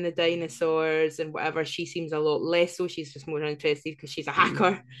 interested in the dinosaurs and whatever. She seems a lot less so. She's just more interested because she's a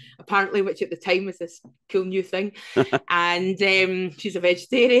hacker, apparently, which at the time was this cool new thing. And she's a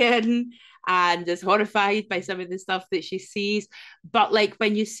vegetarian and is horrified by some of the stuff that she sees. But like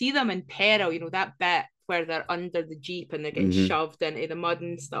when you see them in peril, that bit where they're under the Jeep and they're getting shoved into the mud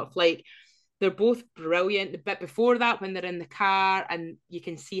and stuff, like, they're both brilliant. The bit before that, when they're in the car and you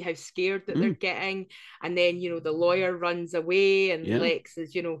can see how scared that they're getting. And then, the lawyer runs away and Lex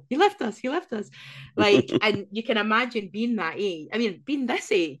says, you left us. Like, and you can imagine being that age. I mean, being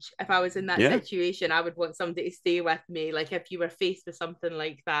this age, if I was in that situation, I would want somebody to stay with me. Like if you were faced with something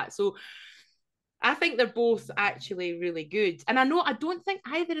like that. So I think they're both actually really good. And I don't think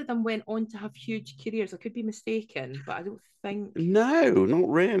either of them went on to have huge careers. I could be mistaken, but I don't think. No, not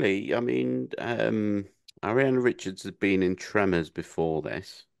really. I mean, Ariana Richards had been in Tremors before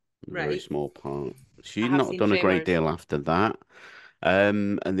this, a very small part. She'd not done a great deal after that.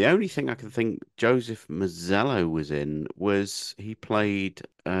 And the only thing I can think Joseph Mazzello was in was he played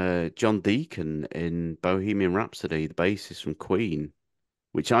John Deacon in Bohemian Rhapsody, the bassist from Queen,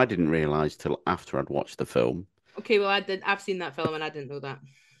 which I didn't realise till after I'd watched the film. Okay, well, I've seen that film and I didn't know that.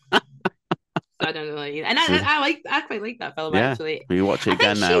 So I don't know that either. And So, I quite like that film yeah, actually. when you watch it I think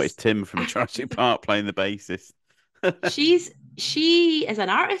again now, it's Tim from Jurassic Park playing the bassist. she is an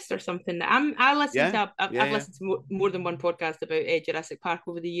artist or something. I listen Yeah, to yeah, I've yeah. listened to more than one podcast about Jurassic Park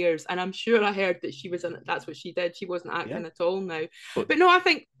over the years, and I'm sure I heard that she was that's what she did. She wasn't Yeah. acting at all now. But no, I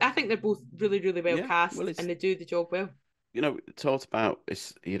think they're both really well yeah, cast, well, it's and they do the job well. talked about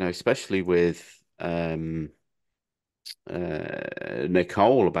it's especially with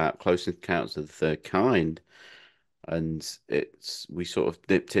Nicole about Close Encounters of the Third Kind, and we sort of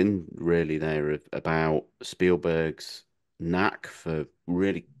dipped in really there about Spielberg's knack for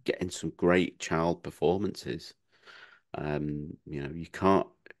really getting some great child performances. You can't.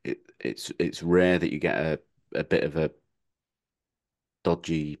 It's rare that you get a bit of a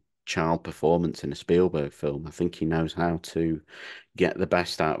dodgy child performance in a Spielberg film. I think he knows how to get the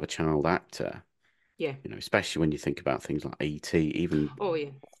best out of a child actor. Yeah. Especially when you think about things like E.T., even Oh yeah.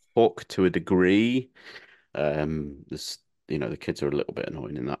 Hook to a degree. There's the kids are a little bit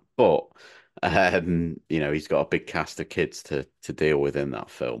annoying in that, but he's got a big cast of kids to deal with in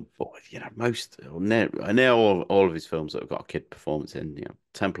that film. But most I know all of his films that have got a kid performance in,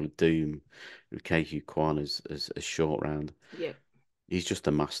 Temple of Doom with Ke Kwan as Short Round. Yeah. He's just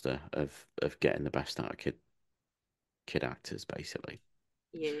a master of getting the best out of kid actors, basically.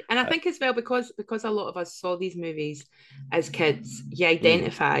 Yeah, and I think as well because a lot of us saw these movies as kids, you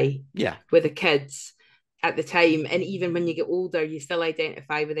identify with the kids at the time, and even when you get older, you still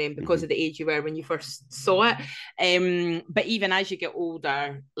identify with them because of the age you were when you first saw it. But even as you get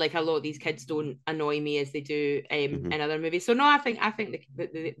older, like a lot of these kids don't annoy me as they do in other movies. So no, I think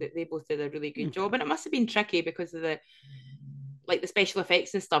they both did a really good job, and it must have been tricky because of the special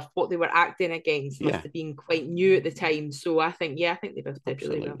effects and stuff, what they were acting against must have been quite new at the time. So I think they both did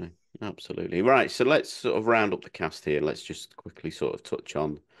really well. Absolutely. Right. So let's sort of round up the cast here. Let's just quickly sort of touch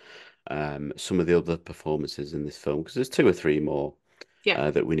on some of the other performances in this film, because there's two or three more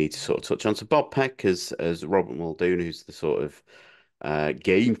that we need to sort of touch on. So Bob Peck as Robert Muldoon, who's the sort of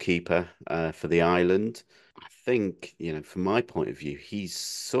gamekeeper for the island. I think, from my point of view, he's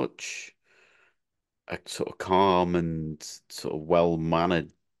such a sort of calm and sort of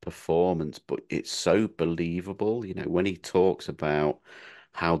well-mannered performance, but it's so believable. When he talks about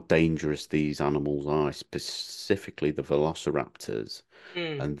how dangerous these animals are, specifically the velociraptors,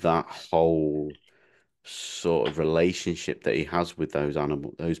 and that whole sort of relationship that he has with those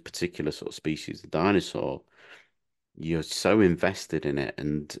animals, those particular sort of species of dinosaur, you're so invested in it,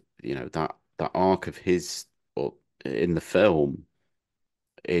 and that arc of his or in the film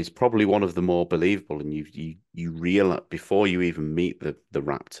is probably one of the more believable, and you realize before you even meet the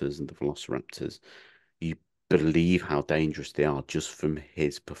raptors and the velociraptors, you believe how dangerous they are just from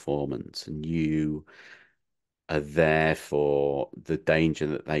his performance, and you are there for the danger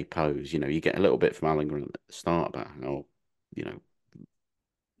that they pose. You get a little bit from Alan Grant at the start about how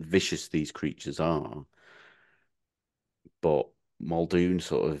vicious these creatures are, but Muldoon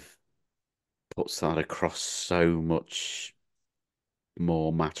sort of puts that across so much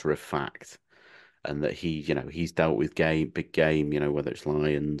more matter of fact, and that he's dealt with big game, whether it's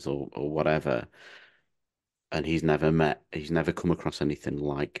lions or whatever, and he's never come across anything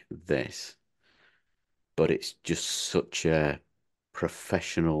like this. But it's just such a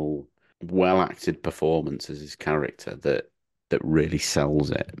professional, well acted performance as his character that really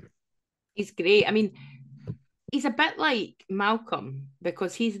sells it. He's great. I mean, he's a bit like Malcolm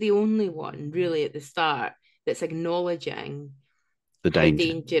because he's the only one really at the start that's acknowledging the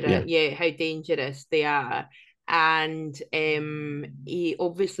danger. How dangerous they are. And he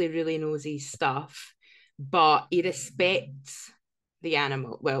obviously really knows his stuff, but he respects the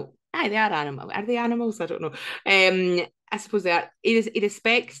animal. Well, they are animals. Are they animals? I don't know. I suppose they are. He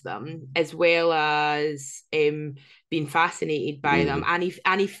respects them as well as being fascinated by them, and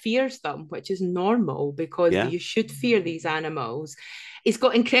he fears them, which is normal because you should fear these animals. He's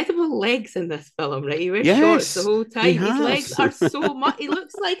got incredible legs in this film, right? He wears shorts the whole time. His legs are so much. He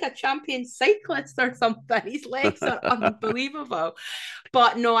looks like a champion cyclist or something. His legs are unbelievable.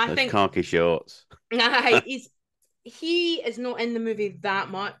 But no, I think khaki shorts. He is not in the movie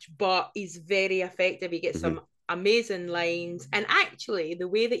that much, but he's very effective. He gets some amazing lines, and actually, the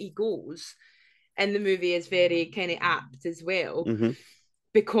way that he goes in the movie is very kind of apt as well,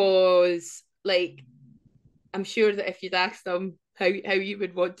 because I'm sure that if you'd asked him how you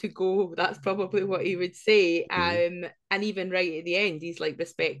would want to go. That's probably what he would say. Mm-hmm. And even right at the end, he's like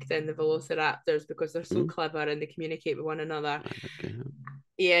respecting the velociraptors because they're so clever and they communicate with one another. Okay.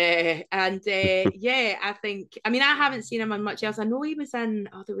 Yeah, and yeah, I think. I mean, I haven't seen him on much else. I know he was in.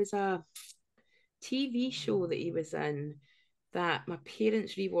 Oh, there was a TV show that he was in that my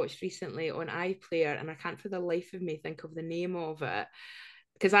parents rewatched recently on iPlayer, and I can't for the life of me think of the name of it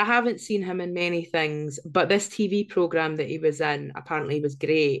because I haven't seen him in many things. But this TV program that he was in apparently was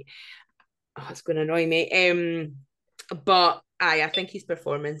great. Oh, it's going to annoy me. But I think his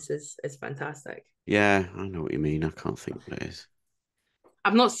performance is fantastic. Yeah, I know what you mean. I can't think what it is.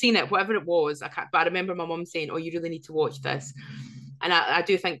 I've not seen it, whatever it was. I can't, but I remember my mum saying, "Oh, you really need to watch this." And I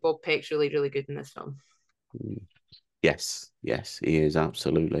do think Bob Peck's really, really good in this film. Yes, he is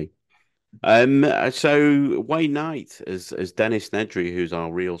absolutely. So Wayne Knight as Dennis Nedry, who's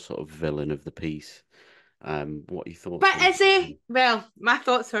our real sort of villain of the piece. What are your thoughts? But is he? Well, my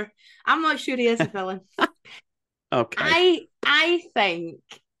thoughts are, I'm not sure he is a villain. Okay. I think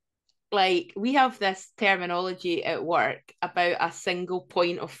like we have this terminology at work about a single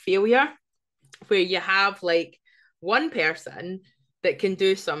point of failure where you have like one person that can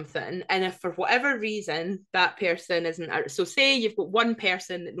do something, and if for whatever reason that person isn't, so say you've got one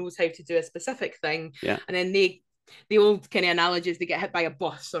person that knows how to do a specific thing, Yeah. and then the old kind of analogies, they get hit by a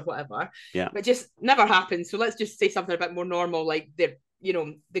bus or whatever, yeah, but just never happens. So let's just say something a bit more normal, like they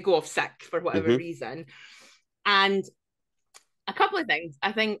go off sick for whatever reason. And a couple of things.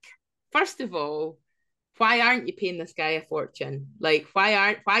 I think, first of all, why aren't you paying this guy a fortune? Like,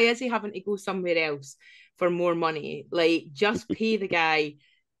 why is he having to go somewhere else for more money? Like, just pay the guy,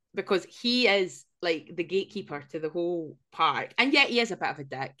 because he is like the gatekeeper to the whole park. And yet he is a bit of a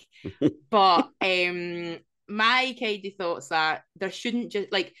dick. But my kind of thoughts are there shouldn't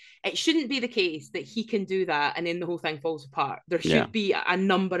just like, it shouldn't be the case that he can do that and then the whole thing falls apart. There should be a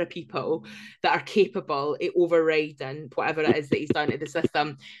number of people that are capable of overriding whatever it is that he's done to the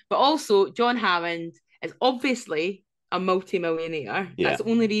system. But also, John Hammond is obviously a multi-millionaire. That's the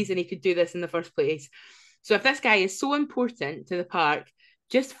only reason he could do this in the first place. So if this guy is so important to the park,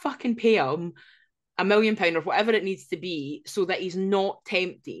 just fucking pay him £1 million or whatever it needs to be so that he's not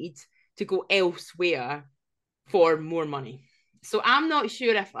tempted to go elsewhere for more money. So I'm not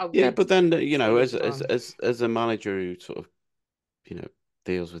sure if I would. Yeah, but then as a manager who sort of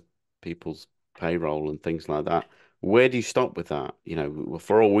deals with people's payroll and things like that, where do you stop with that?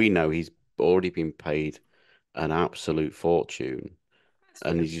 For all we know, he's already been paid an absolute fortune,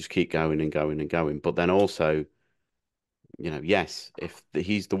 and you just keep going and going and going. But then also, yes, if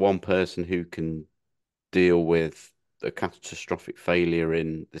he's the one person who can deal with a catastrophic failure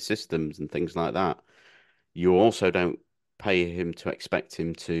in the systems and things like that, you also don't pay him to expect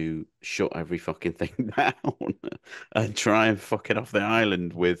him to shut every fucking thing down and try and fuck it off the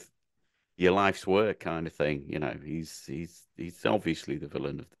island with your life's work kind of thing. He's obviously the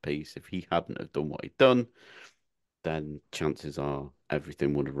villain of the piece. If he hadn't have done what he'd done, then chances are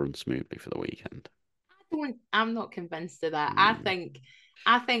everything would have run smoothly for the weekend. I'm not convinced of that. I think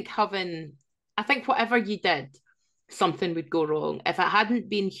whatever you did, something would go wrong. If it hadn't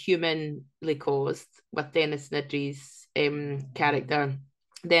been humanly caused with Dennis Nedry's character,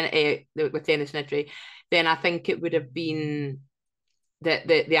 then with Dennis Nedry, then I think it would have been that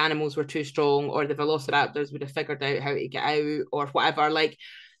the animals were too strong, or the velociraptors would have figured out how to get out, or whatever. Like,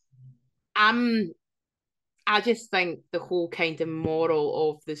 I just think the whole kind of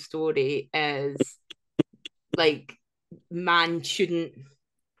moral of the story is like, man shouldn't,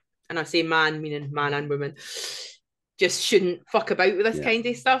 and I say man meaning man and woman, just shouldn't fuck about with this kind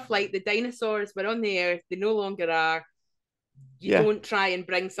of stuff. Like, the dinosaurs were on the earth, they no longer are. You don't try and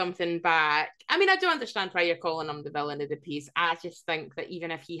bring something back. I mean, I do understand why you're calling him the villain of the piece. I just think that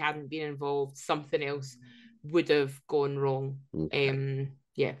even if he hadn't been involved, something else would have gone wrong. Okay.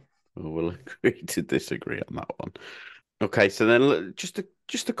 Yeah. Well, we'll agree to disagree on that one. Okay, so then just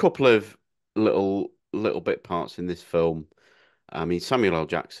a couple of little bit parts in this film. I mean, Samuel L.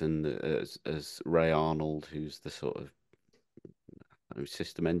 Jackson as Ray Arnold, who's the sort of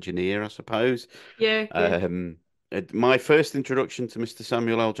system engineer, I suppose. Yeah. My first introduction to Mr.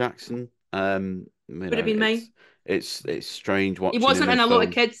 Samuel L. Jackson would have been mine. It's strange watching. He wasn't him in a lot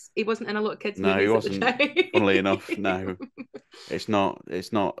of kids. He wasn't in a lot of kids. No, he wasn't. Funnily enough, no. It's not.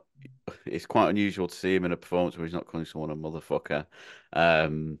 It's quite unusual to see him in a performance where he's not calling someone a motherfucker.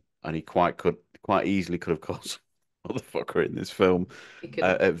 And he quite easily could have called motherfucker in this film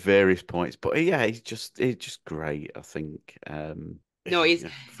at various points. But yeah, he's just great, I think. No, he's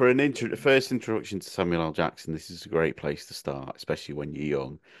for an first introduction to Samuel L. Jackson. This is a great place to start, especially when you're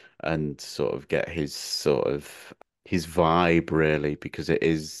young, and sort of get his sort of his vibe really, because it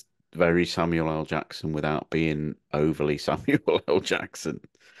is very Samuel L. Jackson without being overly Samuel L. Jackson.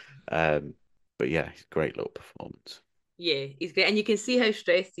 Um, but yeah, it's a great little performance. Yeah, he's great, and you can see how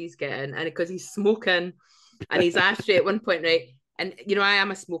stressed he's getting, and because he's smoking, and he's ashtray at one point, right? And I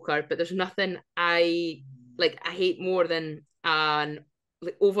am a smoker, but there's nothing I like. I hate more than an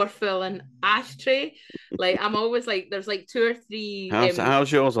like overfilling ashtray. Like I'm always like, there's like two or three.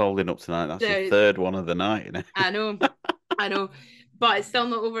 How's yours holding up tonight? That's your third one of the night, isn't it? I know, but it's still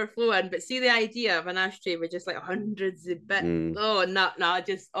not overflowing. But see, the idea of an ashtray with just like hundreds of bits. Oh no,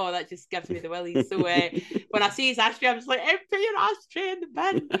 that just gives me the willies. So when I see his ashtray, I'm just like, empty your ashtray in the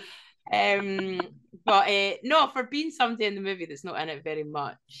bin. But no, for being somebody in the movie that's not in it very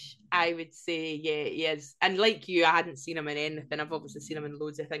much, I would say yeah, he is. And like you, I hadn't seen him in anything. I've obviously seen him in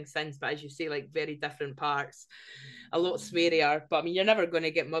loads of things since, but as you say, like very different parts, a lot swearier. But I mean, you're never going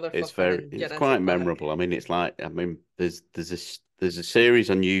to get motherfucking. It's quite memorable. I mean, it's like, I mean, there's a series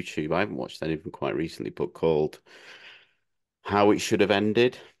on YouTube. I haven't watched anything quite recently, but called How It Should Have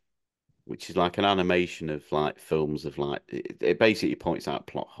Ended, which is like an animation of like films of like it basically points out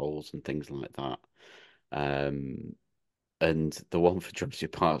plot holes and things like that. And the one for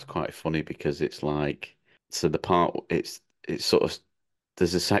Jurassic Park is quite funny because it's like, so the part it's sort of,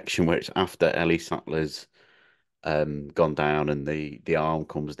 there's a section where it's after Ellie Sattler's gone down and the arm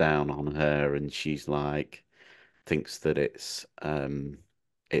comes down on her and she's like thinks that it's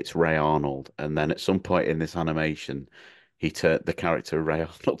Ray Arnold, and then at some point in this animation the character Ray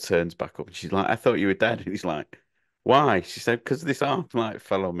Arnold turns back up and she's like, I thought you were dead, and he's like, why? She said, because this arm like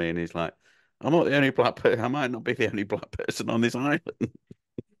fell on me, and he's like, I'm not the only black person, I might not be the only black person on this island.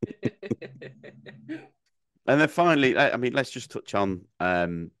 And then finally, I mean, let's just touch on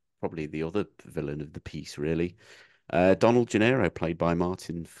probably the other villain of the piece, really. Donald Gennaro, played by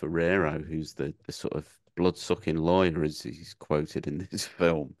Martin Ferrero, who's the sort of blood-sucking lawyer, as he's quoted in this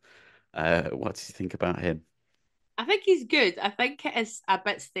film. What do you think about him? I think he's good. I think it is a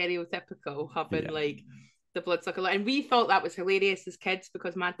bit stereotypical having like the bloodsucker lawyer. And we thought that was hilarious as kids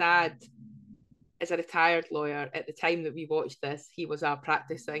because my dad is a retired lawyer. At the time that we watched this, he was a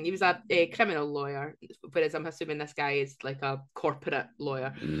criminal lawyer, whereas I'm assuming this guy is like a corporate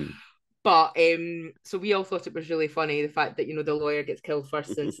lawyer. But so we all thought it was really funny, the fact that the lawyer gets killed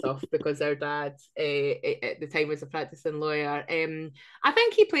first and stuff because their dad at the time was a practicing lawyer. I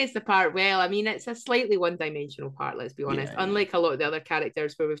think he plays the part well. I mean, it's a slightly one-dimensional part, let's be honest. Unlike a lot of the other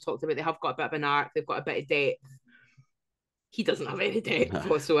characters where we've talked about, they have got a bit of an arc, they've got a bit of depth. He doesn't have any depth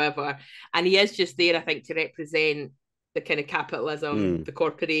whatsoever, and he is just there, I think, to represent the kind of capitalism, the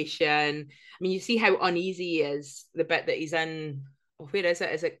corporation. I mean, you see how uneasy he is. The bit that he's in. Where is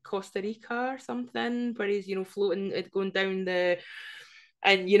it? Is it Costa Rica or something? Where he's, floating, going down the,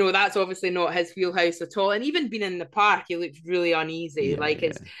 and that's obviously not his wheelhouse at all. And even being in the park, he looks really uneasy.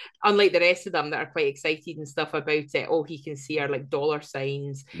 It's unlike the rest of them that are quite excited and stuff about it. All he can see are like dollar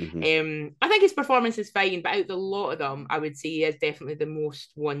signs. I think his performance is fine, but out of the lot of them, I would say he is definitely the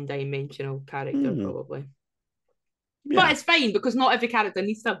most one-dimensional character, probably. Yeah. But it's fine because not every character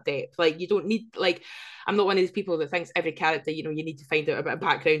needs to have depth. Like you don't need I'm not one of these people that thinks every character, you need to find out a bit of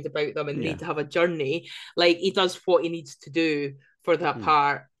background about them and need to have a journey. Like he does what he needs to do for that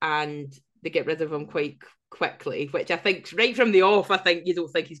part, and they get rid of him quite quickly, which I think right from the off, I think you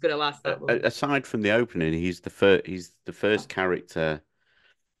don't think he's going to last that long. Aside from the opening, he's the first character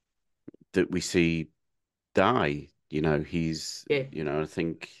that we see die. He's I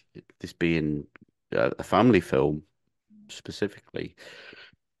think this being a family film specifically,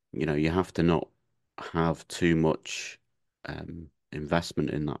 you have to not have too much investment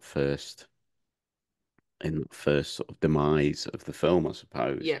in that first sort of demise of the film, I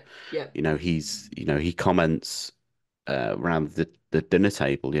suppose. He comments around the dinner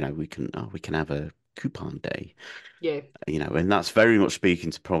table, we can have a coupon day, and that's very much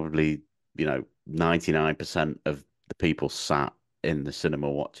speaking to probably 99% of the people sat in the cinema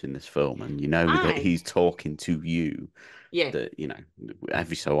watching this film, and that he's talking to you. That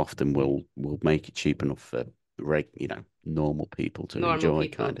every so often will make it cheap enough for normal people to enjoy,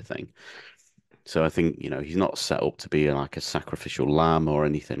 kind of thing. So I think he's not set up to be like a sacrificial lamb or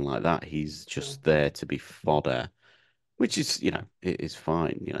anything like that. He's just there to be fodder, which is it is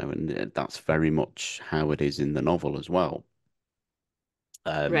fine, and that's very much how it is in the novel as well.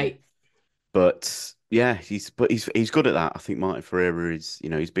 Right. But yeah, he's good at that. I think Martin Ferrera is,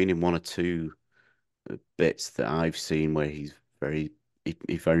 he's been in one or two bits that I've seen where he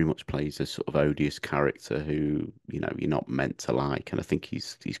very much plays a sort of odious character who, you're not meant to like. And I think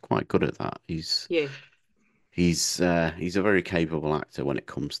he's quite good at that. He's a very capable actor when it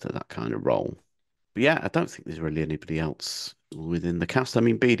comes to that kind of role. But yeah, I don't think there's really anybody else within the cast. I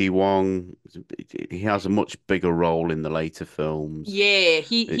mean, BD Wong, he has a much bigger role in the later films. Yeah,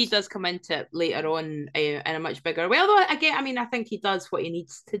 he It's does come into it later on in a much bigger way. Although again, I mean, I think he does what he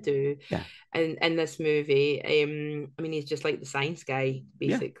needs to do yeah, in this movie. I mean, he's just like the science guy,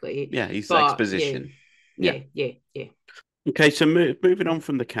 yeah, basically. yeah. He's But yeah, exposition. Yeah. yeah. Okay, so moving on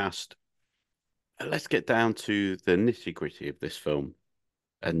from the cast, let's get down to the nitty-gritty of this film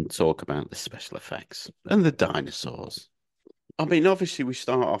and talk about the special effects and the dinosaurs. I mean, obviously, we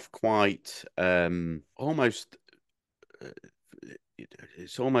start off quite almost. uh,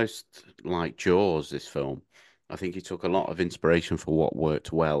 It's almost like Jaws. This film, I think he took a lot of inspiration for what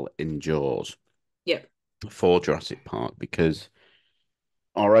worked well in Jaws Yep. for Jurassic Park because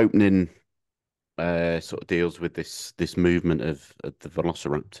our opening sort of deals with this movement of the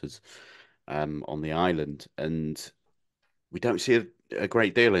velociraptors on the island, and we don't see a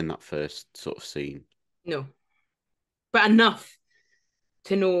great deal in that first sort of scene. No, but enough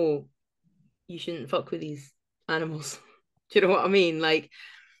to know you shouldn't fuck with these animals. Do you know what I mean? Like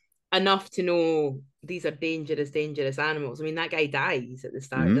enough to know these are dangerous animals. I mean, that guy dies at the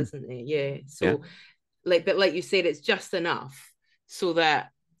start, Mm, doesn't he? Yeah. yeah, So, but like you said, it's just enough so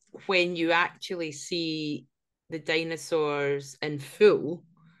that when you actually see the dinosaurs in full,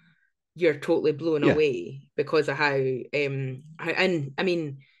 you're totally blown yeah, away because of how and I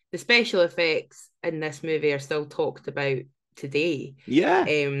mean the special effects in this movie are still talked about today yeah.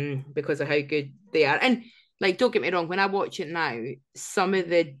 because of how good they are. And like, don't get me wrong, when I watch it now, some of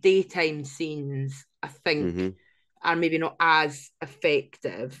the daytime scenes I think Hmm. are maybe not as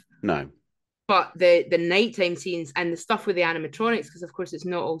effective, No, but the nighttime scenes and the stuff with the animatronics, because of course it's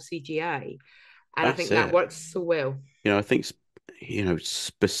not all CGI, and I that's think that it. works so well. I think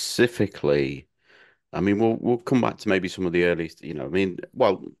specifically. I mean, we'll come back to maybe some of the earliest. I mean,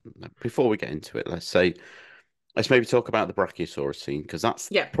 well, before we get into it, let's maybe talk about the Brachiosaurus scene because that's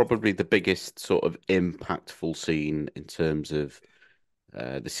Yeah, probably the biggest sort of impactful scene in terms of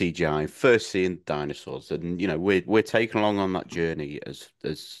the CGI. First seeing dinosaurs, and we're taken along on that journey as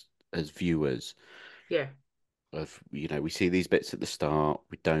viewers. yeah, We see these bits at the start.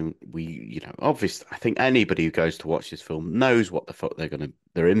 Obviously, I think anybody who goes to watch this film knows what the fuck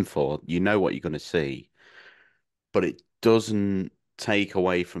they're in for. You know what you're gonna see, but it doesn't take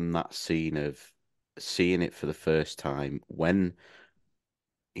away from that scene of seeing it for the first time when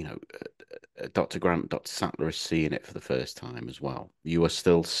Dr. Grant, Dr. Sattler is seeing it for the first time as well. You are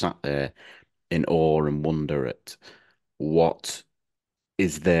still sat there in awe and wonder at what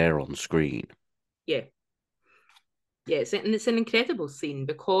is there on screen. yeah. Yeah, it's an incredible scene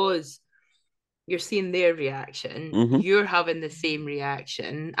because you're seeing their reaction, Hmm. you're having the same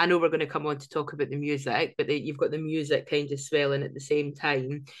reaction. I know we're going to come on to talk about the music, but you've got the music kind of swelling at the same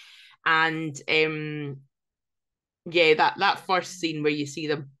time. And yeah, that first scene where you see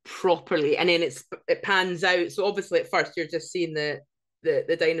them properly, and then it pans out. So obviously at first you're just seeing the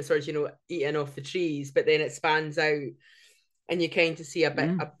dinosaurs, eating off the trees, but then it spans out and you kind of see a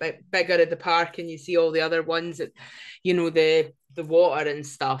bit bigger of the park, and you see all the other ones that, the water and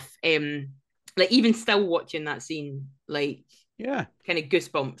stuff. Like even still watching that scene, like Yeah. kind of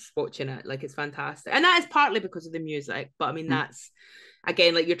goosebumps watching it. Like it's fantastic, and that is partly because of the music. But I mean, Mm. that's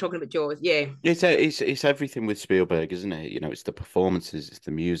again like you're talking about Jaws. Yeah, It's everything with Spielberg, isn't it? It's the performances, it's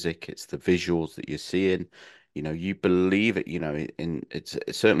the music, it's the visuals that you're seeing. You believe it. It's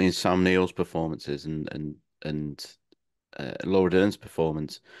certainly in Sam Neill's performances and Laura Dern's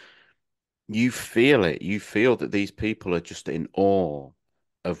performance. You feel it. You feel that these people are just in awe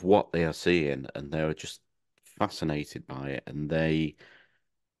of what they are seeing, and they're just fascinated by it, and they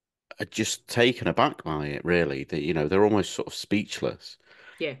are just taken aback by it. Really, they're almost sort of speechless.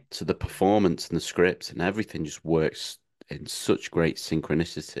 yeah, To the performance and the script and everything just works in such great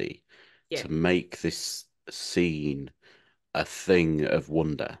synchronicity yeah, to make this scene a thing of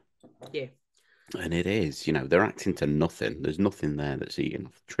wonder. yeah. And it is, they're acting to nothing. There's nothing there that's eating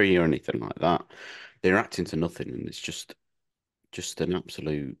off a tree or anything like that. They're acting to nothing, and it's just an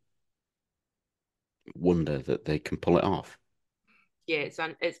absolute wonder that they can pull it off. Yeah,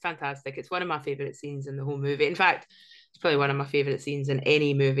 it's fantastic. It's one of my favorite scenes in the whole movie. In fact, it's probably one of my favorite scenes in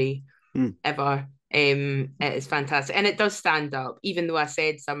any movie Hmm. ever. It is fantastic, and it does stand up. Even though I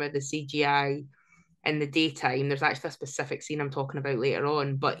said some of the CGI in the daytime, there's actually a specific scene I'm talking about later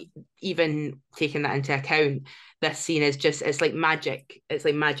on. But even taking that into account, this scene is it's like magic. It's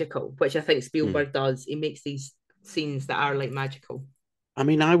like magical, which I think Hmm. Spielberg does. He makes these scenes that are like magical. I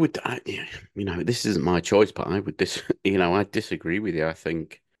mean, this isn't my choice, but I would I disagree with you. I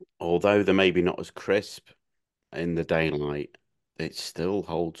think although they're maybe not as crisp in the daylight, it still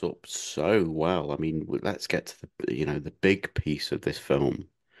holds up so well. I mean, let's get to the big piece of this film.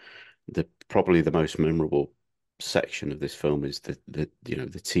 The probably the most memorable section of this film is the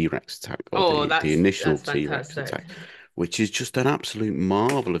T-Rex attack, or Oh, the initial that's T-Rex fantastic. attack, which is just an absolute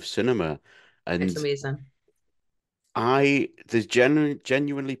marvel of cinema. It's And amazing. there's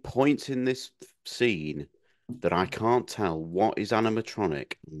genuinely points in this scene that I can't tell what is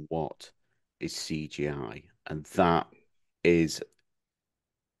animatronic and what is CGI, and that is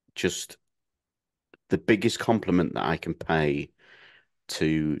just the biggest compliment that I can pay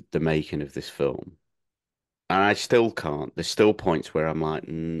to the making of this film. And I still can't. There's still points where I'm like,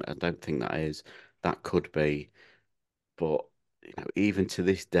 I don't think that is. That could be. But even to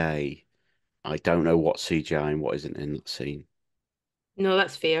this day, I don't know what CGI and what isn't in that scene. No,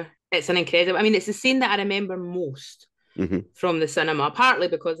 that's fair. It's an incredible. I mean, it's the scene that I remember most Hmm. from the cinema, partly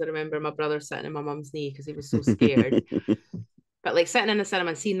because I remember my brother sitting in my mum's knee because he was so scared. But like sitting in the cinema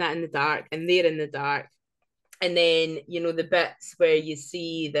and seeing that in the dark, and they're in the dark, and then the bits where you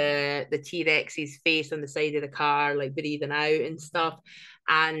see the T-Rex's face on the side of the car, like breathing out and stuff.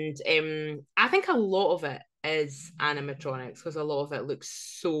 And I think a lot of it is animatronics because a lot of it looks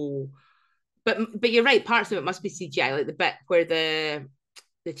so. But you're right. Parts of it must be CGI, like the bit where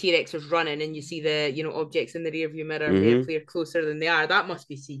the T-Rex was running and you see the objects in the rear view mirror Hmm. appear closer than they are. That must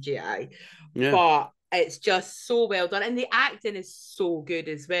be CGI. Yeah. But it's just so well done, and the acting is so good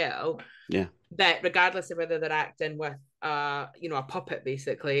as well. Yeah. That regardless of whether they're acting with a puppet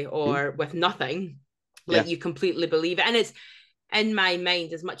basically or with nothing, like Yeah. you completely believe it. And it's in my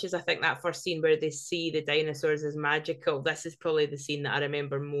mind, as much as I think that first scene where they see the dinosaurs is magical, this is probably the scene that I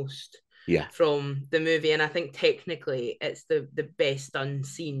remember most Yeah. from the movie. And I think technically it's the best done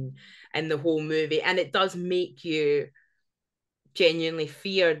scene in the whole movie. And it does make you genuinely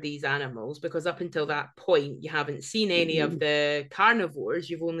fear these animals because up until that point you haven't seen any of the carnivores.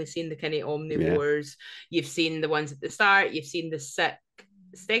 You've only seen the kind of Yeah. omnivores. You've seen the ones at the start. You've seen the sick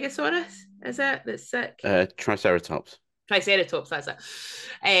stegosaurus, is it, that's sick? Triceratops. Triceratops, that's it.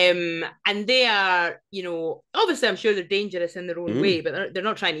 And they are, obviously I'm sure they're dangerous in their own way, but they're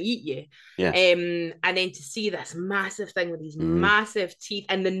not trying to eat you. Yeah. And then to see this massive thing with these Mm. massive teeth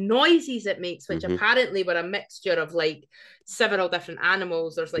and the noises it makes, which Mhm. apparently were a mixture of like several different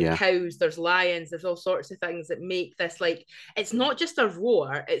animals. There's like Yeah. cows, there's lions, there's all sorts of things that make this like, it's not just a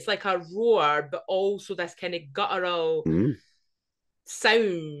roar, it's like a roar, but also this kind of guttural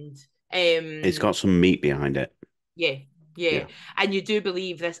sound. It's got some meat behind it. Yeah, yeah, Yeah. and you do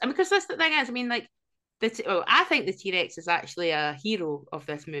believe this, and because that's the thing is, I mean, like I think the T-Rex is actually a hero of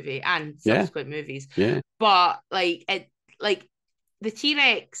this movie and Yeah. subsequent movies. Yeah. But like the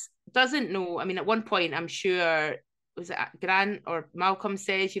T-Rex doesn't know. I mean, at one point, I'm sure was it Grant or Malcolm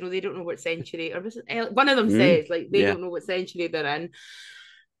says, they don't know what century, or was it one of them says like they Yeah. don't know what century they're in,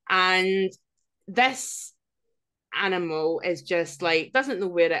 and this animal is just like doesn't know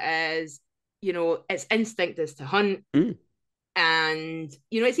where it is. Its instinct is to hunt. And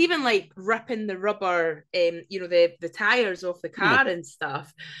it's even like ripping the rubber, the tires off the car and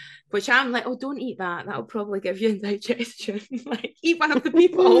stuff, which I'm like, oh, don't eat that. That'll probably give you indigestion. Like, eat one of the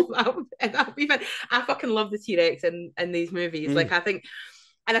people. that'll be fine. I fucking love the T-Rex in these movies. Like, I think,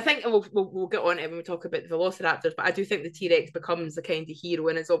 and I think we'll get on it when we talk about the Velociraptors, but I do think the T-Rex becomes the kind of hero,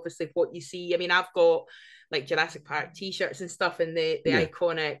 and it's obviously what you see. I mean, I've got like Jurassic Park t-shirts and stuff, and the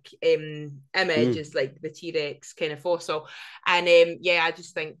iconic image is like the T-Rex kind of fossil. And I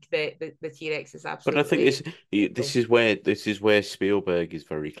just think that the T-Rex is absolutely. But I think this is where Spielberg is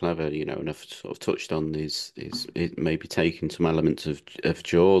very clever, and I've sort of touched on is maybe taking some elements of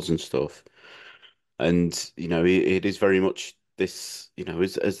Jaws and stuff. And it is very much this,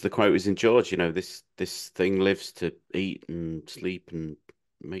 as the quote is in George, this thing lives to eat and sleep and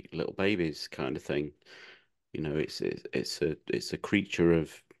make little babies kind of thing. It's a creature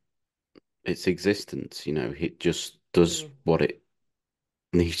of its existence. It just does what it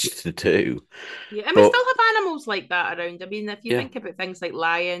needs to do. Yeah, and we still have animals like that around. I mean, if you think about things like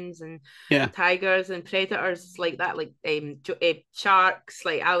lions and tigers and predators like that, like sharks,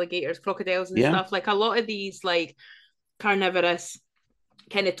 like alligators, crocodiles, and stuff. Like a lot of these, like carnivorous,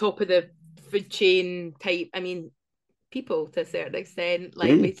 kind of top of the food chain type. I mean, people to a certain extent,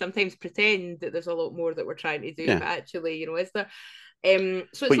 like we sometimes pretend that there's a lot more that we're trying to do, but actually, is there?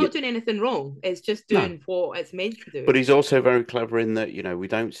 So it's not doing anything wrong. It's just doing what it's meant to do. But he's also very clever in that, we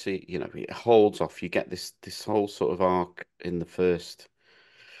don't see, it holds off. You get this whole sort of arc in the first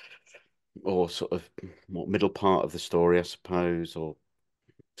or sort of middle part of the story, I suppose, or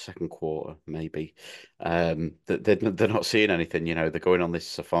second quarter maybe. That they're not seeing anything. They're going on this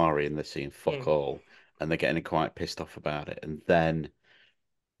safari and they're seeing fuck all. and they're getting quite pissed off about it. And then,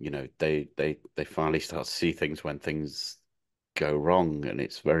 they finally start to see things when things go wrong, and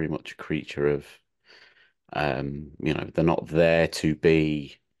it's very much a creature of, they're not there to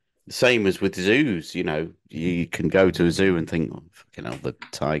be the same as with zoos. You can go to a zoo and think, oh, fucking hell, the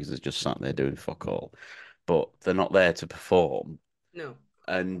tigers are just sat there doing fuck all, but they're not there to perform. No.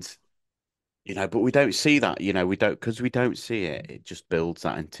 And but we don't see that. We don't, because we don't see it. It just builds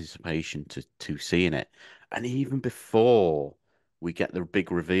that anticipation to seeing it. And even before we get the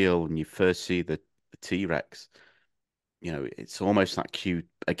big reveal and you first see the T-Rex, it's almost that cue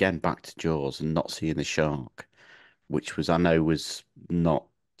again back to Jaws and not seeing the shark, which I know was not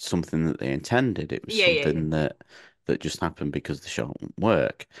something that they intended. It was something that just happened because the shark wouldn't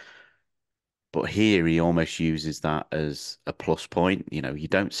work. But here he almost uses that as a plus point. You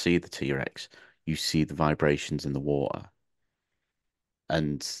don't see the T-Rex, you see the vibrations in the water.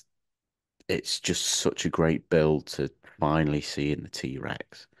 And it's just such a great build to finally seeing the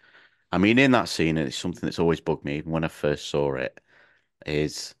T-Rex. I mean, in that scene, it's something that's always bugged me, even when I first saw it,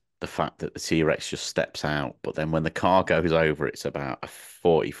 is the fact that the T-Rex just steps out, but then when the car goes over, it's about a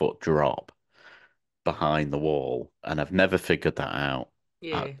 40-foot drop behind the wall, and I've never figured that out.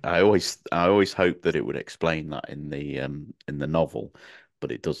 Yeah. I always hope that it would explain that in the novel,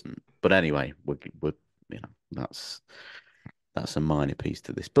 but it doesn't. But anyway, we're that's a minor piece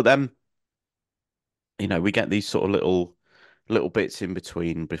to this. But then, we get these sort of little bits in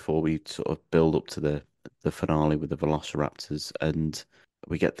between before we sort of build up to the finale with the Velociraptors, and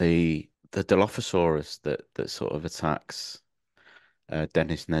we get the Dilophosaurus that sort of attacks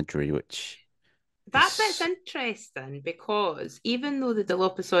Dennis Nedry, which That bit's interesting because even though the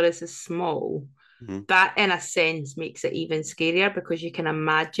Dilophosaurus is small, Mhm. that in a sense makes it even scarier because you can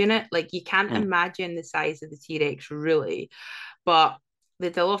imagine it. Like you can't Mm. imagine the size of the T-Rex really, but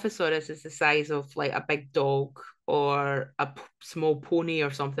the Dilophosaurus is the size of like a big dog or a small pony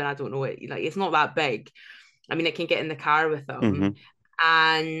or something. I don't know it. Like it's not that big. I mean, it can get in the car with them. Mhm.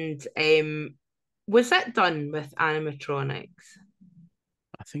 And was that done with animatronics?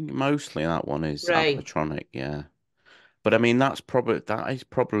 I think mostly that one is Right. animatronic, yeah. But I mean, that is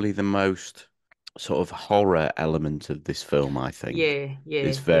probably the most sort of horror element of this film, I think. Yeah, yeah,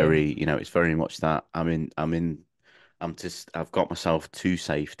 It's yeah. very, it's very much that I've got myself to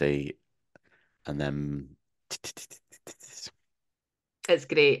safety, and then It's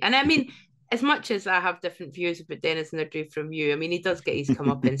great. And I mean, as much as I have different views about Dennis Nedry from you, I mean, he does get his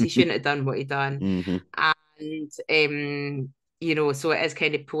comeuppance. He shouldn't have done what he done. Mhm. And, so it is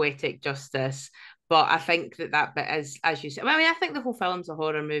kind of poetic justice. But I think that bit is, as you said, well, I mean, I think the whole film's a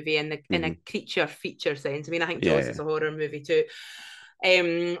horror movie in a Mhm. creature feature sense. I mean, I think Yeah, Jaws yeah. is a horror movie too.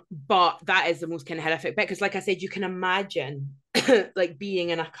 But that is the most kind of horrific bit because, like I said, you can imagine like being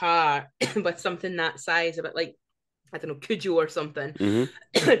in a car with something that size, a bit like I don't know, Cujo or something, Mhm.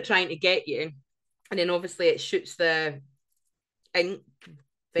 trying to get you. And then obviously it shoots the ink, Yeah.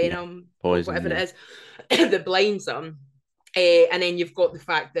 venom, Poison, whatever yeah. it is, that blinds them. And then you've got the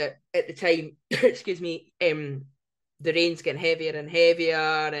fact that at the time, excuse me, the rain's getting heavier and heavier,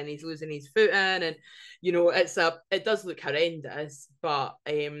 and he's losing his footing, and it does look horrendous, but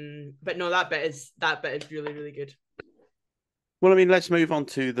no, that bit is really really good. Well, I mean, let's move on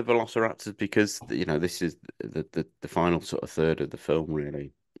to the Velociraptors because this is the final sort of third of the film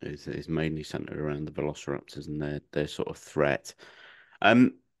really is mainly centered around the Velociraptors and their sort of threat.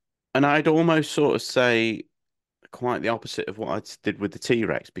 Um, and I'd almost sort of say quite the opposite of what I did with the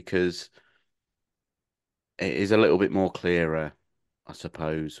T-Rex because it is a little bit more clearer, I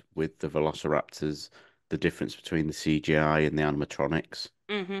suppose, with the Velociraptors, the difference between the CGI and the animatronics.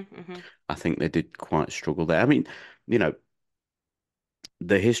 Mm-hmm. I think they did quite struggle there. I mean, you know,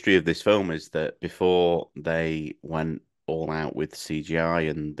 the history of this film is that before they went all out with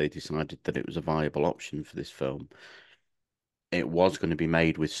CGI and they decided that it was a viable option for this film, it was going to be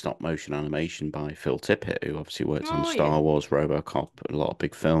made with stop motion animation by Phil Tippett, who obviously worked on Oh yeah. Star Wars, RoboCop, a lot of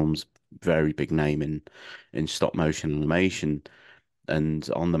big films, very big name in stop motion animation. And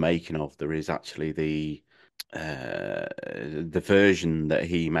on the making of, there is actually the version that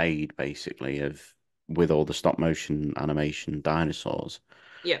he made basically of with all the stop motion animation dinosaurs,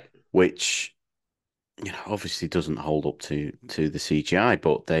 Yeah. which obviously doesn't hold up to the CGI,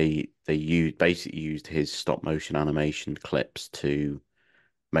 but they basically used his stop motion animation clips to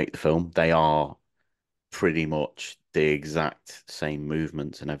make the film. They are pretty much the exact same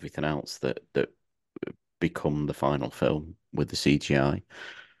movements and everything else that become the final film with the CGI.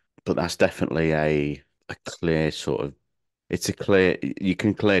 But that's definitely a clear sort of you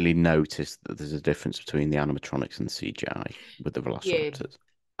can clearly notice that there's a difference between the animatronics and the CGI with the Yeah. Velociraptors.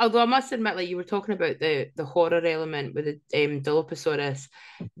 Although I must admit, like you were talking about the horror element with the Dilophosaurus,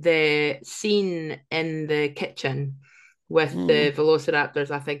 the scene in the kitchen with the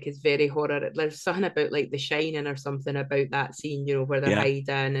velociraptors, I think is very horror. There's something about like The Shining or something about that scene, where they're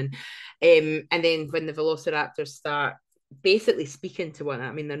hiding, and then when the velociraptors start basically speaking to one,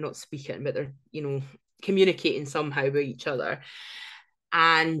 I mean they're not speaking, but they're communicating somehow with each other.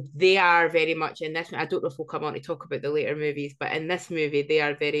 And they are very much in this. I don't know if we'll come on to talk about the later movies, but in this movie, they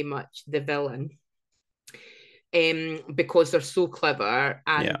are very much the villain. Because they're so clever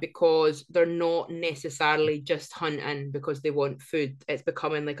and because they're not necessarily just hunting because they want food. It's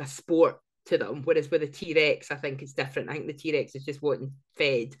becoming like a sport to them. Whereas with the T-Rex, I think it's different. I think the T-Rex is just wanting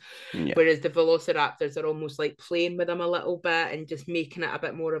fed. Yeah. Whereas the Velociraptors are almost like playing with them a little bit and just making it a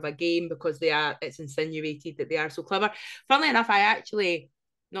bit more of a game because it's insinuated that they are so clever. Funnily enough, I actually,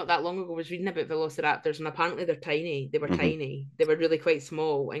 not that long ago, was reading about velociraptors, and apparently they're tiny. They were tiny. They were really quite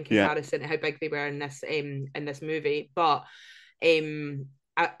small in comparison to how big they were in this movie. But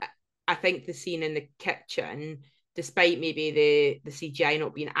I think the scene in the kitchen, despite maybe the CGI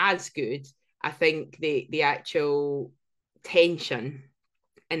not being as good, I think the actual tension,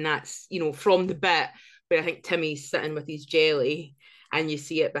 and that's from the bit where I think Timmy's sitting with his jelly and you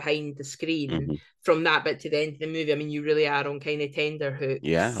see it behind the screen, from that bit to the end of the movie, I mean, you really are on kind of tenterhooks.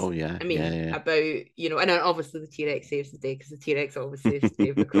 Yeah, oh yeah. I mean, yeah. about, and then obviously the T-Rex saves the day, because the T-Rex always saves the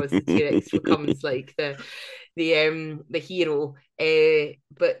day, because the T-Rex becomes like the hero.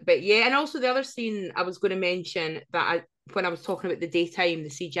 But yeah, and also the other scene I was going to mention that when I was talking about the daytime, the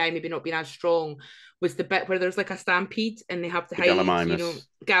CGI maybe not being as strong, was the bit where there's like a stampede and they have to hide,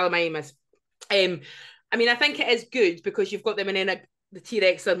 Gallimimus. I mean, I think it is good because you've got them, and then the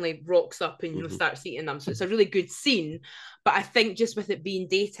T-Rex suddenly rocks up and starts eating them. So it's a really good scene. But I think just with it being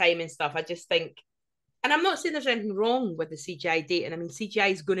daytime and stuff, I just think, and I'm not saying there's anything wrong with the CGI dating. I mean,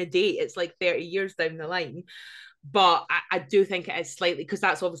 CGI is going to date. It's like 30 years down the line. But I do think it is slightly, because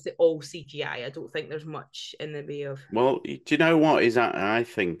that's obviously all CGI. I don't think there's much in the way of... Well, do you know what I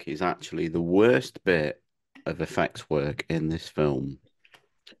think is actually the worst bit of effects work in this film?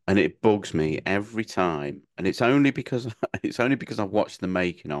 And it bugs me every time, and it's only because I've watched the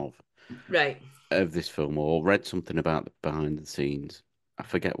making of this film or read something about the behind the scenes. I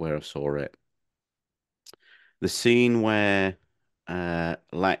forget where I saw it. The scene where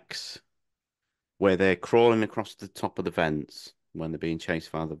Lex, where they're crawling across the top of the vents when they're being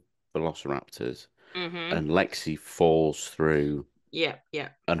chased by the velociraptors, and Lexi falls through. Yeah.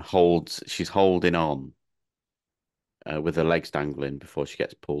 And she's holding on with her legs dangling before she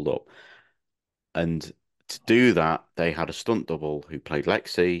gets pulled up. And to do that, they had a stunt double who played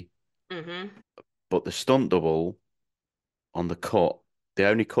Lexi. But the stunt double on the cut, the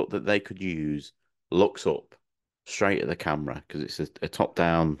only cut that they could use, looks up straight at the camera because it's a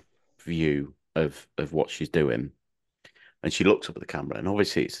top-down view of what she's doing. And she looks up at the camera, and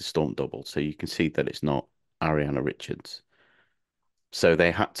obviously it's a stunt double, so you can see that it's not Ariana Richards. So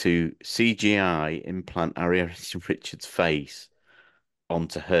they had to CGI implant Ariana Richards' face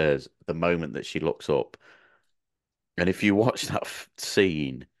onto hers the moment that she looks up. And if you watch that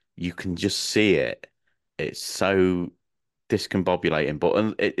scene, you can just see it. It's so discombobulating.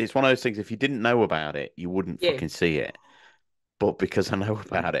 But it's one of those things, if you didn't know about it, you wouldn't fucking see it. But because I know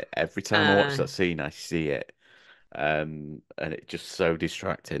about it, every time I watch that scene, I see it. And it's just so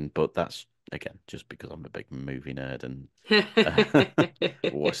distracting. But that's, again, just because I'm a big movie nerd and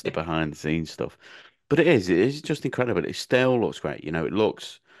watch the behind the scenes stuff. But it is just incredible. It still looks great. It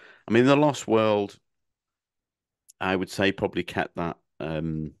looks, I mean, The Lost World, I would say, probably kept that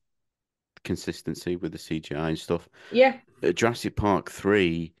consistency with the CGI and stuff. Yeah. Jurassic Park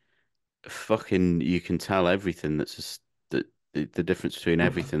 3, fucking, you can tell everything that's the difference between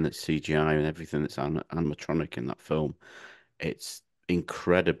everything that's CGI and everything that's animatronic in that film. It's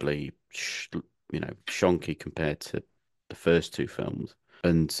incredibly, shonky compared to the first two films.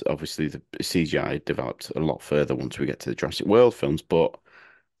 And obviously the CGI developed a lot further once we get to the Jurassic World films, but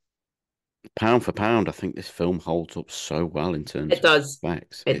pound for pound, I think this film holds up so well in terms of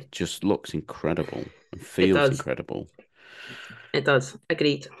effects. It just looks incredible and feels incredible. It does.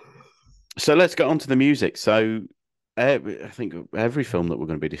 Agreed. So let's get on to the music. So I think every film that we're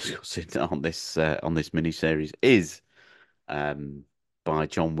going to be discussing on this mini-series is by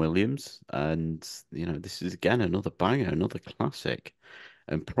John Williams. And, this is, again, another banger, another classic.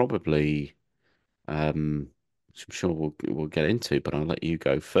 And probably, I'm sure we'll get into, but I'll let you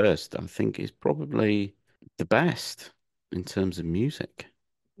go first. I think is probably the best in terms of music.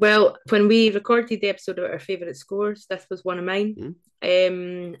 Well, when we recorded the episode about our favourite scores, this was one of mine.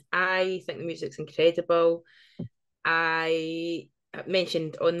 I think the music's incredible. I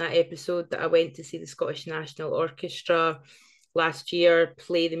mentioned on that episode that I went to see the Scottish National Orchestra last year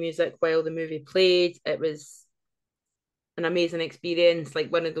play the music while the movie played. It was an amazing experience,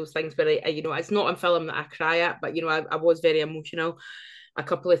 like one of those things where it's not a film that I cry at, but I was very emotional a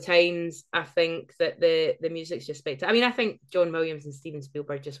couple of times. I think that the music's just spectacular. I mean, I think John Williams and Steven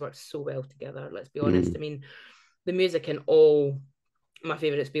Spielberg just worked so well together. Let's be honest. I mean, the music in all my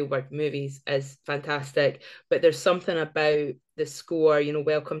favorite Spielberg movies is fantastic, but there's something about the score.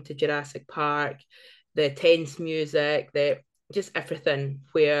 Welcome to Jurassic Park, the tense music, the just everything.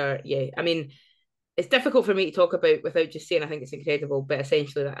 Where I mean, it's difficult for me to talk about without just saying I think it's incredible, but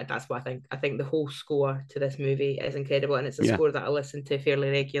essentially that's what I think. I think the whole score to this movie is incredible, and it's a score that I listen to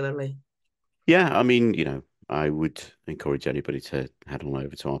fairly regularly. Yeah, I mean, I would encourage anybody to head on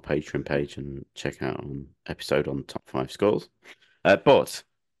over to our Patreon page and check out an episode on top 5 scores. But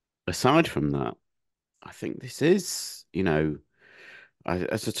aside from that, I think this is,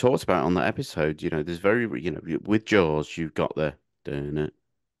 as I talked about on that episode, there's very, with Jaws, you've got the dun it,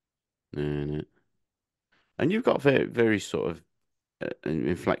 dun it, and you've got very, very sort of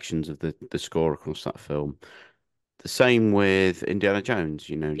inflections of the score across that film. The same with Indiana Jones,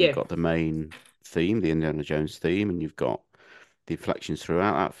 you've got the main theme, the Indiana Jones theme, and you've got the inflections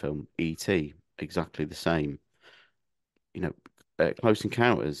throughout that film. E.T., exactly the same. Close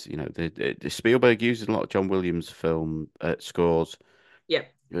Encounters, the Spielberg uses a lot of John Williams film scores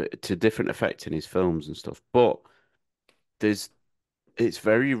to different effect in his films and stuff. But it's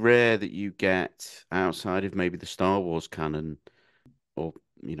very rare that you get outside of maybe the Star Wars canon or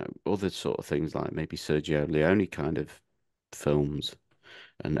other sort of things like maybe Sergio Leone kind of films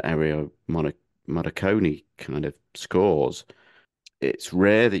and Morricone kind of scores. It's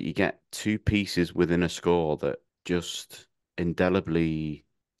rare that you get two pieces within a score that just indelibly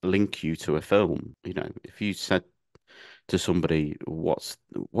link you to a film. If you said to somebody, "What's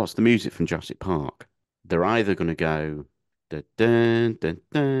the music from Jurassic Park?" They're either going to go, dun, dun, dun,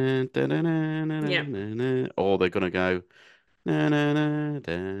 dun, dun, dun, dun, dun, dun, dun, or they're going to go, na, na, na,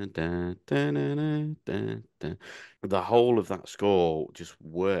 dun, dun, dun, dun, dun, dun. The whole of that score just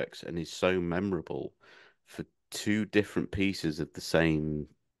works and is so memorable for two different pieces of the same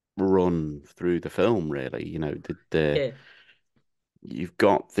run through the film, really. You've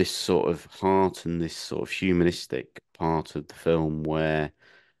got this sort of heart and this sort of humanistic part of the film where,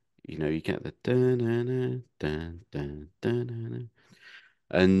 you get the dun, dun, dun, dun, dun, dun,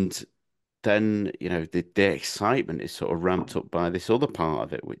 and then, the excitement is sort of ramped up by this other part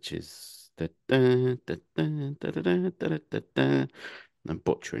of it, which is the dun, dun, dun, dun, dun, dun, dun, dun, dun. I'm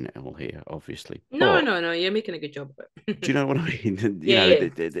butchering it all here, obviously. No, But no, no. You're making a good job of it. do you know what I mean? Yeah.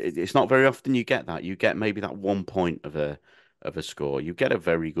 It's not very often you get that. You get maybe that 1 point of a score. You get a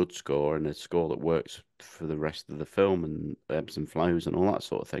very good score and a score that works for the rest of the film and ebbs and flows and all that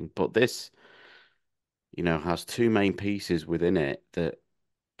sort of thing. But this, has two main pieces within it that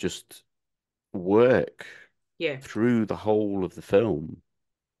just work through the whole of the film.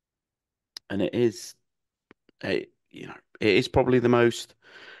 And it is probably the most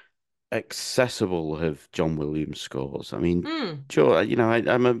accessible of John Williams scores. I mean, Jaws,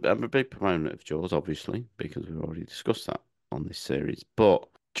 I'm a big proponent of Jaws, obviously, because we've already discussed that on this series. But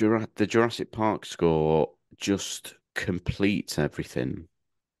the Jurassic Park score just completes everything.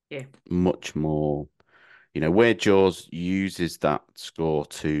 Much more, where Jaws uses that score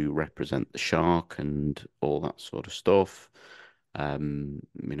to represent the shark and all that sort of stuff.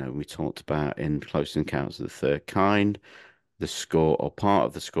 We talked about in Close Encounters of the Third Kind. The score or part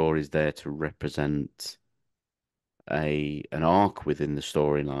of the score is there to represent an arc within the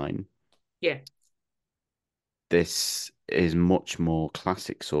storyline. This is much more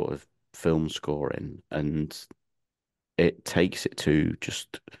classic sort of film scoring, and it takes it to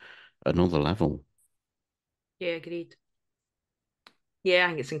just another level. Yeah, agreed. Yeah, I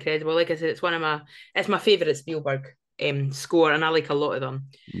think it's incredible. Like I said, it's my favorite Spielberg score, and I like a lot of them.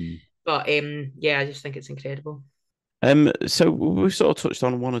 But yeah, I just think it's incredible. So we've sort of touched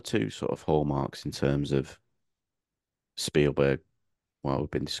on one or two sort of hallmarks in terms of Spielberg while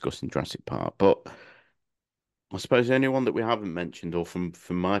we've been discussing Jurassic Park, but I suppose the only one that we haven't mentioned, or from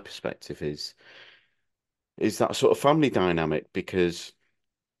my perspective, is that sort of family dynamic, because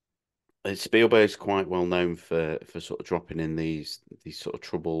Spielberg's quite well known for sort of dropping in these sort of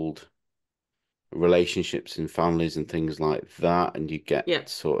troubled relationships and families and things like that, and you get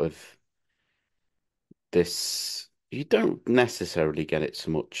sort of this. You don't necessarily get it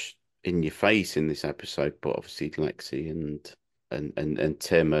so much in your face in this episode, but obviously Lexi and and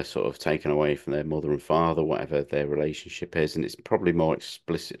Tim are sort of taken away from their mother and father, whatever their relationship is, and it's probably more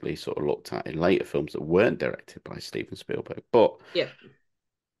explicitly sort of looked at in later films that weren't directed by Steven Spielberg. But Yeah.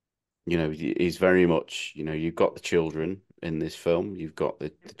 he's very much, you've got the children in this film, you've got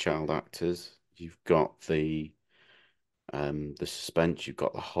the child actors, you've got the suspense, you've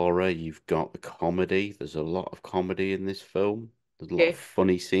got the horror, you've got the comedy. There's a lot of comedy in this film. There's a lot of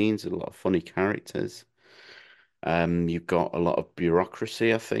funny scenes, there's a lot of funny characters. You've got a lot of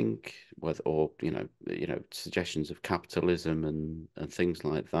bureaucracy, I think, or suggestions of capitalism and things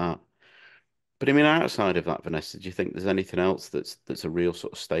like that. But I mean, outside of that, Vanessa, do you think there's anything else that's a real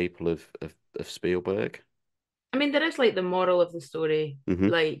sort of staple of Spielberg? I mean, there is like the moral of the story, Mm-hmm.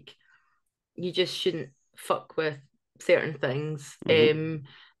 like you just shouldn't fuck with certain things. Mm-hmm.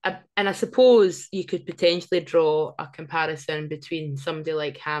 And I suppose you could potentially draw a comparison between somebody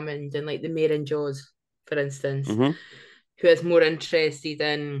like Hammond and like the mayor in Jaws, for instance, Mm-hmm. who is more interested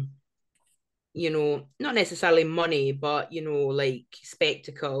in, not necessarily money, but like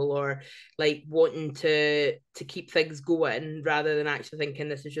spectacle or like wanting to keep things going rather than actually thinking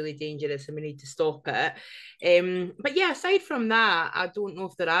this is really dangerous and we need to stop it. But yeah, aside from that, I don't know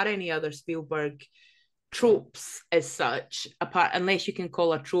if there are any other Spielberg tropes as such, apart unless you can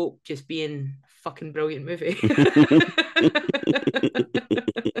call a trope just being a fucking brilliant movie.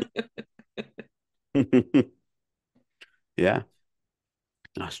 Yeah,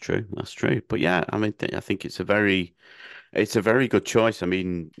 that's true. That's true. But yeah, I mean, I think it's a very good choice. I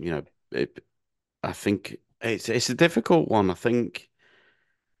mean, I think it's a difficult one. I think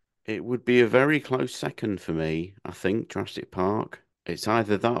it would be a very close second for me. I think Jurassic Park. It's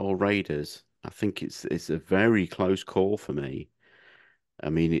either that or Raiders. I think it's a very close call for me. I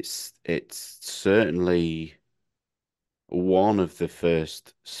mean, it's certainly one of the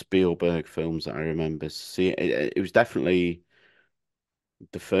first Spielberg films that I remember seeing. It was definitely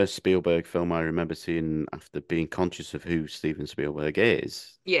the first Spielberg film I remember seeing after being conscious of who Steven Spielberg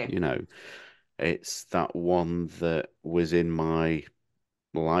is. Yeah. It's that one that was in my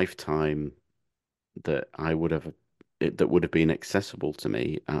lifetime that that would have been accessible to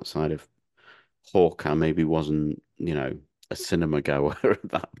me outside of Hawk. I maybe wasn't, a cinema goer at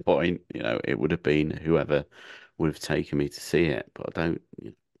that point. It would have been whoever would have taken me to see it. But I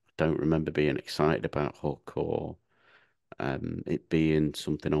don't remember being excited about Hook or it being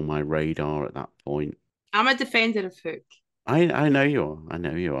something on my radar at that point. I'm a defender of Hook. I know you are. I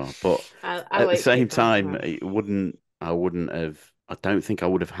know you are. But I at the like same Hook a time, lot. I wouldn't have, I don't think I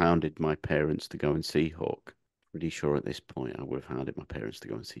would have hounded my parents to go and see Hook. Pretty sure at this point I would have hounded my parents to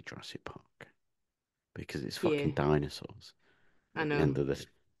go and see Jurassic Park because it's Yeah, fucking dinosaurs I at the know. end of this.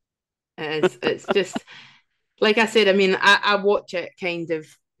 It's just like I said, I mean, I watch it kind of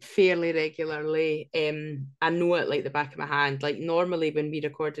fairly regularly. I know it like the back of my hand. Like normally when we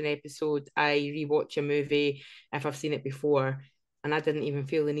record an episode, I rewatch a movie if I've seen it before. And I didn't even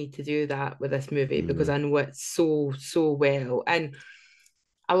feel the need to do that with this movie because Mm. I know it so, so well. And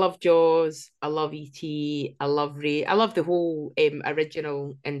I love Jaws. I love E.T. I love Ray. I love the whole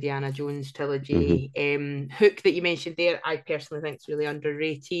original Indiana Jones hmm trilogy. Hook that you mentioned there, I personally think is really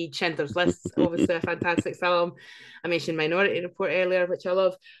underrated. Schindler's List, obviously a fantastic film. I mentioned Minority Report earlier, which I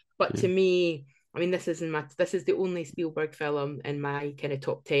love. But Yeah. to me, I mean, this is the only Spielberg film in my kind of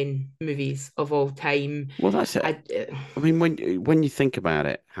top 10 movies of all time. Well, that's it. I I mean, when you think about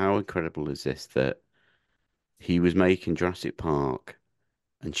it, how incredible is this that he was making Jurassic Park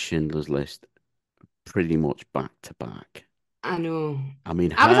and Schindler's List pretty much back to back. I know. I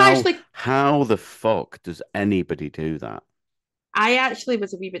mean, I was actually how the fuck does anybody do that? I actually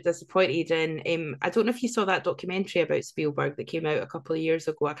was a wee bit disappointed in I don't know if you saw that documentary about Spielberg that came out a couple of years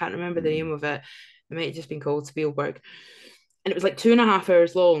ago. I can't remember the name Mm. of it. It might have just been called Spielberg. And it was like 2.5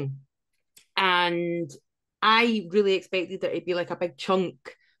 hours long. And I really expected there to be like a big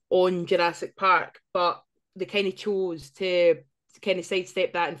chunk on Jurassic Park, but they kind of chose to kind of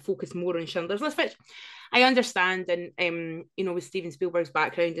sidestep that and focus more on Schindler's List, which I understand. And with Steven Spielberg's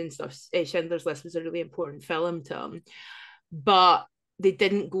background and stuff, Schindler's List was a really important film to him. But they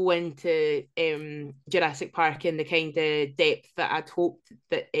didn't go into Jurassic Park in the kind of depth that I'd hoped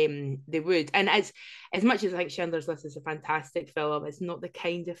that they would. And as much as I think Schindler's List is a fantastic film, it's not the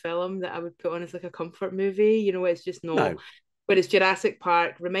kind of film that I would put on as like a comfort movie. It's just not. No. Whereas Jurassic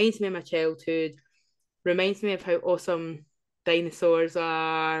Park reminds me of my childhood, reminds me of how awesome dinosaurs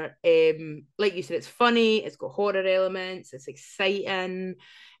are. Like you said, it's funny, it's got horror elements, it's exciting.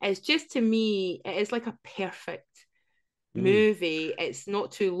 It's just, to me, it is like a perfect Mm. movie. It's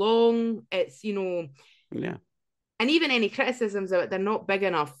not too long. It's Yeah. And even any criticisms of it, they're not big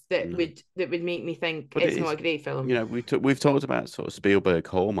enough that No. would make me think But it's it not is, a great film. you know, we've talked about sort of Spielberg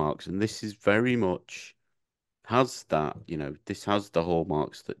hallmarks, and this is very much has that, you know, this has the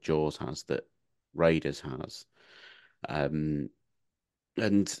hallmarks that Jaws has, that Raiders has. And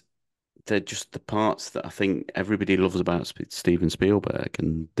they're just the parts that I think everybody loves about Steven Spielberg,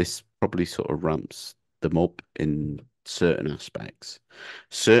 and this probably sort of ramps them up in certain aspects,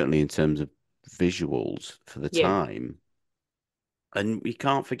 certainly in terms of visuals for the Yeah. time. And we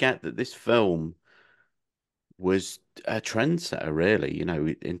can't forget that this film was a trendsetter, really, you know,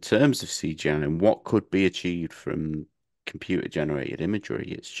 in terms of CGI and what could be achieved from computer generated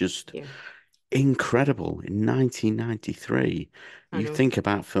imagery. It's just Yeah. incredible. In 1993, I you know. think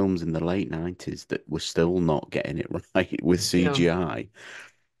about films in the late 90s that were still not getting it right with No. CGI.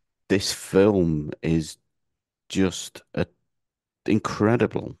 This film is just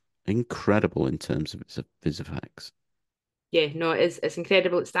incredible in terms of its effects. Yeah, no, it's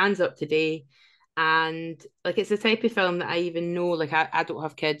incredible. It stands up today. And like it's the type of film that I even know, like I don't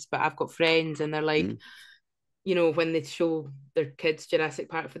have kids, but I've got friends and they're like, Mm. you know, when they show their kids Jurassic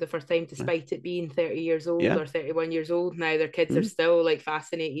Park for the first time, despite it being 30 years old Yeah. or 31 years old now, their kids are Mm. still like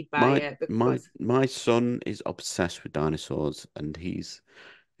fascinated by it because My son is obsessed with dinosaurs, and he's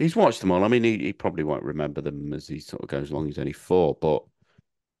watched them all. I mean, he probably won't remember them as he sort of goes along. He's only 4, but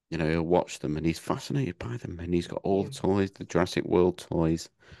you know, he'll watch them and he's fascinated by them. And he's got all the toys, the Jurassic World toys.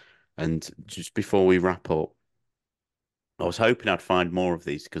 And just before we wrap up, I was hoping I'd find more of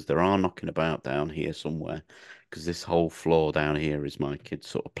these because there are knocking about down here somewhere. Because this whole floor down here is my kids'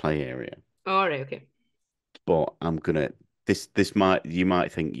 sort of play area. all right, okay. But I'm gonna this might you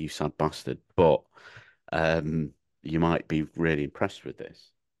might think you sad bastard, but you might be really impressed with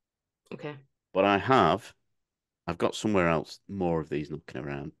this. Okay. But I've got somewhere else more of these knocking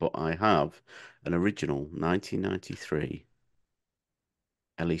around, but I have an original 1993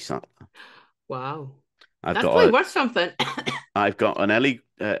 Ellie Sattler. Wow. I've That's got probably worth something. I've got an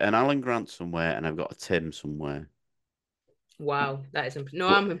Alan Grant somewhere, and I've got a Tim somewhere. Wow, that is no,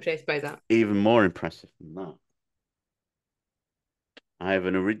 But I'm impressed by that. even more impressive than that, I have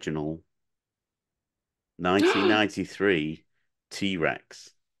an original 1993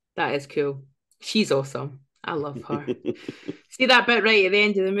 T-Rex. That is cool. She's awesome. I love her. See that bit right at the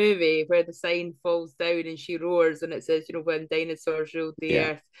end of the movie where the sign falls down and she roars and it says, you know, when dinosaurs ruled the Yeah.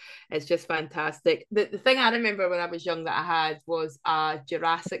 earth. It's just fantastic. The thing I remember when I was young that I had was a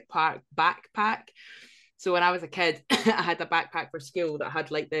Jurassic Park backpack. So when I was a kid, I had a backpack for school that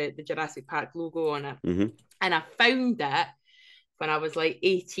had like the Jurassic Park logo on it. Mm-hmm. And I found it when I was like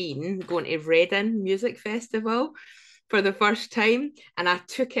 18 going to Reading Music Festival for the first time, and I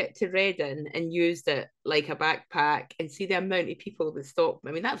took it to Reading and used it like a backpack, and see the amount of people that stopped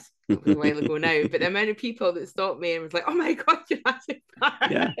me. I mean, that was a while ago now, but the amount of people that stopped me and was like, oh my God, Jurassic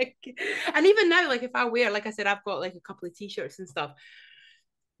Park. Yeah. And even now, like if I wear, like I said, I've got like a couple of t-shirts and stuff,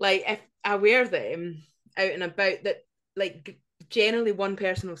 like if I wear them out and about, that like generally one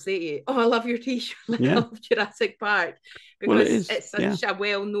person will say to you, oh, I love your t-shirt, like, I love Jurassic Park, because it's such a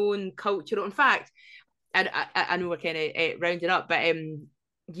well-known cultural, in fact, I know we're kind of rounding up, but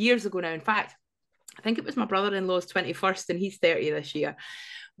years ago now, in fact, I think it was my brother-in-law's 21st and he's 30 this year.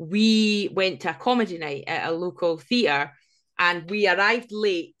 We went to a comedy night at a local theatre and we arrived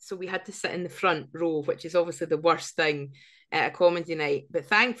late, so we had to sit in the front row, which is obviously the worst thing at a comedy night. But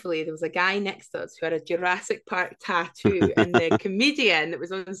thankfully, there was a guy next to us who had a Jurassic Park tattoo, and the comedian that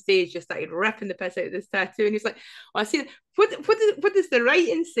was on stage just started ripping the piss out of this tattoo. And he's like, oh, I see, what does the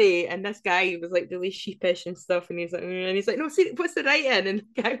writing say? And this guy was like really sheepish and stuff. And he's like, no, see, what's the writing? And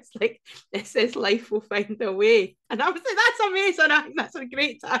the guy was like, it says life will find a way. And I was like, that's amazing. That's a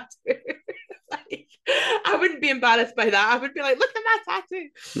great tattoo. Like, I wouldn't be embarrassed by that. I would be like, look at that tattoo.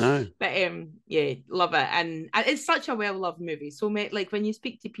 No. But yeah, love it. And it's such a well-loved movie. So like when you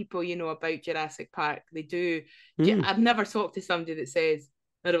speak to people, you know, about Jurassic Park, they do. I've never talked to somebody that says,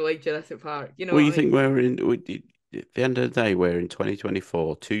 I don't like Jurassic Park. You know Well, you think we're in, at the end of the day, we're in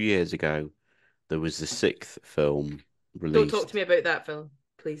 2024. 2 years ago, there was the 6th film released. Don't talk to me about that film,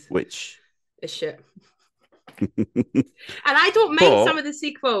 please. Which is shit. And I don't mind some of the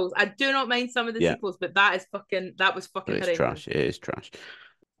sequels. I do not mind some of the sequels, but that was fucking it's trash. It is trash.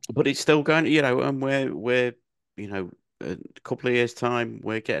 But it's still going, you know, and we're you know, a couple of years' time,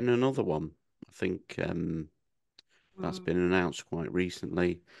 we're getting another one. I think that's been announced quite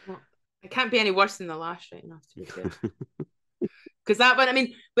recently. Well, it can't be any worse than the last, right enough, to be fair. Because that one, I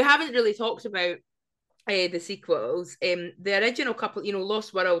mean, we haven't really talked about the sequels. The original couple, you know,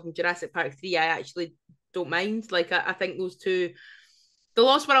 Lost World and Jurassic Park 3, I actually don't mind. Like I think those two, the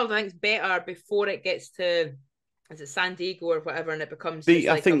Lost World I think is better before it gets to is it San Diego or whatever, and it becomes I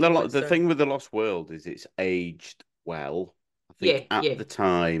like think a the thing with the Lost World is it's aged well. I think at the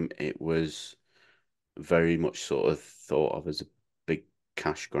time it was very much sort of thought of as a big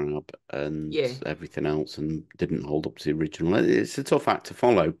cash grab and everything else, and didn't hold up to the original. It's a tough act to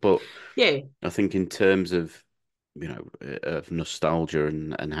follow, but I think in terms of of nostalgia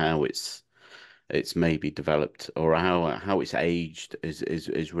and how it's maybe developed or how it's aged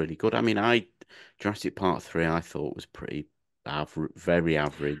is really good. I mean, Jurassic Park 3 I thought was pretty very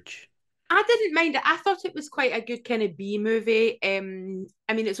average. I didn't mind it. I thought it was quite a good kind of B movie. I mean,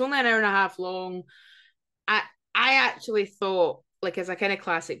 it's only an hour and a half long. I actually thought, like, as a kind of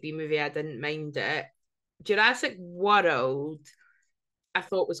classic B movie, I didn't mind it. Jurassic World, I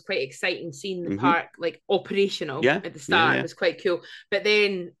thought was quite exciting, seeing the park like operational at the start. It was quite cool. But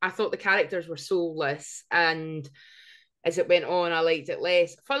then I thought the characters were soulless, and as it went on, I liked it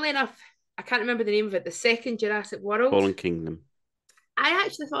less. Funnily enough, I can't remember the name of it. The second Jurassic World, Fallen Kingdom. I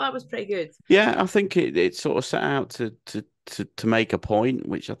actually thought that was pretty good. Yeah, I think it sort of set out to make a point,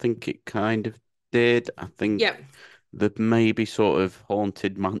 which I think it kind of did. I think the maybe sort of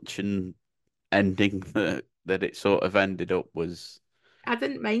haunted mansion ending that it sort of ended up was. I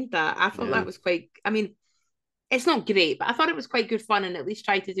didn't mind that. I thought that was quite. I mean, it's not great, but I thought it was quite good fun and at least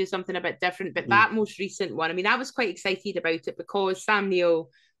tried to do something a bit different. But that most recent one, I mean, I was quite excited about it because Sam Neill,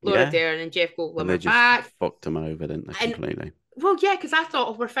 Laura Dern, and Jeff Goldblum are back. Fucked them over, didn't they? Completely. Well, yeah, because I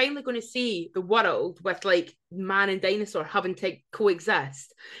thought, we're finally going to see the world with like man and dinosaur having to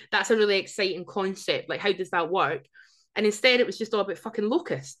coexist. That's a really exciting concept. Like, how does that work? And instead, it was just all about fucking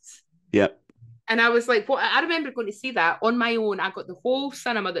locusts. Yep. And I was like, what? I remember going to see that on my own. I got the whole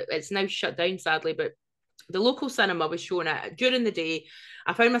cinema that it's now shut down, sadly, but the local cinema was showing it during the day.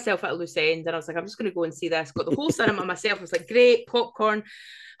 I found myself at a loose end and I was like, I'm just going to go and see this. Got the whole cinema myself. I was like, great, popcorn,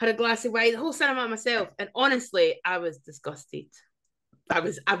 had a glass of wine, the whole cinema myself. And honestly, I was disgusted.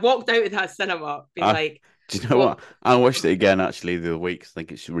 I walked out of that cinema being like... Do you know what? I watched it again actually the other week. I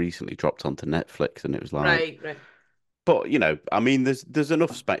think it's recently dropped onto Netflix and it was like... Right. But, I mean, there's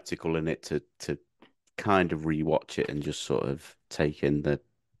enough spectacle in it to kind of rewatch it and just sort of take in the,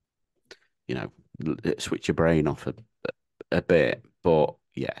 switch your brain off a bit. But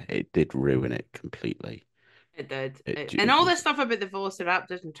yeah, it did ruin it completely. It did. And all this stuff about the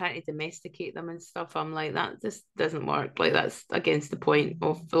velociraptors and trying to domesticate them and stuff, I'm like, that just doesn't work. Like, that's against the point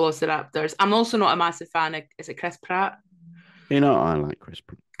of velociraptors. I'm also not a massive fan of, is it Chris Pratt? I like Chris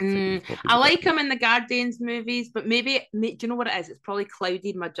Pratt. I like him in the Guardians movies, but maybe, do you know what it is? It's probably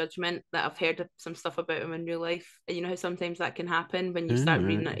clouded my judgment that I've heard some stuff about him in real life. And you know how sometimes that can happen when you start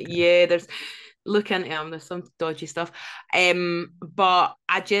reading it? Yeah, look into him, there's some dodgy stuff. But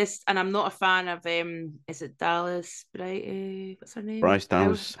I'm not a fan of, is it Dallas Bright? What's her name? Bryce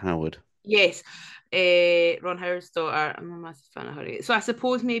Dallas Howard. Yes, Ron Howard's daughter. I'm a massive fan of her. So I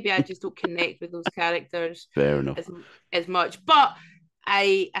suppose maybe I just don't connect with those characters. Fair enough. As much. But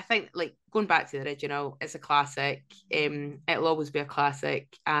I think, like, going back to the original, it's a classic. It'll always be a classic,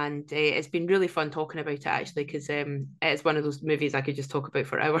 and it's been really fun talking about it actually, because it's one of those movies I could just talk about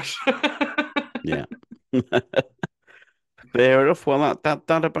for hours. Yeah. Fair enough. Well, that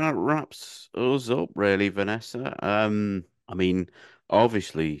about wraps us up, really, Vanessa. I mean,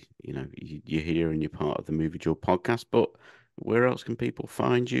 obviously, you're here and you're part of the Movie Duel podcast, but where else can people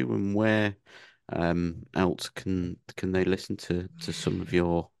find you, and where else can they listen to some of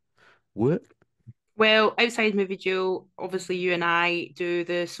your work? Well, outside Movie Duel, obviously you and I do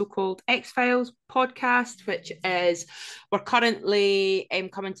the so-called X-Files podcast, which is, we're currently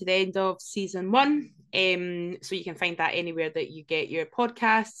coming to the end of season 1. So you can find that anywhere that you get your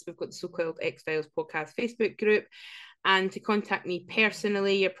podcasts. We've got the so-called X-Files podcast Facebook group. And to contact me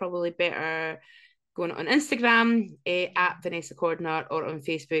personally, you're probably better going on Instagram at Vanessa Cordner, or on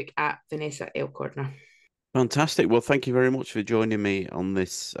Facebook at Vanessa L. Cordner. Fantastic. Well, thank you very much for joining me on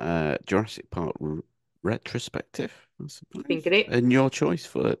this Jurassic Park retrospective. It's been great. And your choice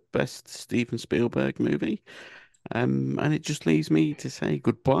for best Steven Spielberg movie. And it just leaves me to say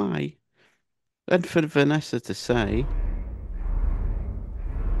goodbye. And for Vanessa to say...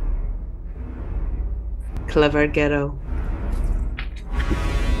 Clever girl.